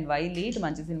వస్తుంది. అండ్ వై లీడ్,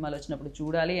 మంచి సినిమాలు వచ్చినప్పుడు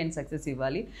చూడాలి అండ్ సక్సెస్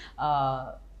ఇవ్వాలి.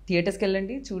 థియేటర్స్కి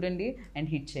వెళ్ళండి, చూడండి అండ్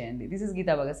హిట్ చేయండి. This is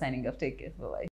GeethaBhagath signing off. Take care, by.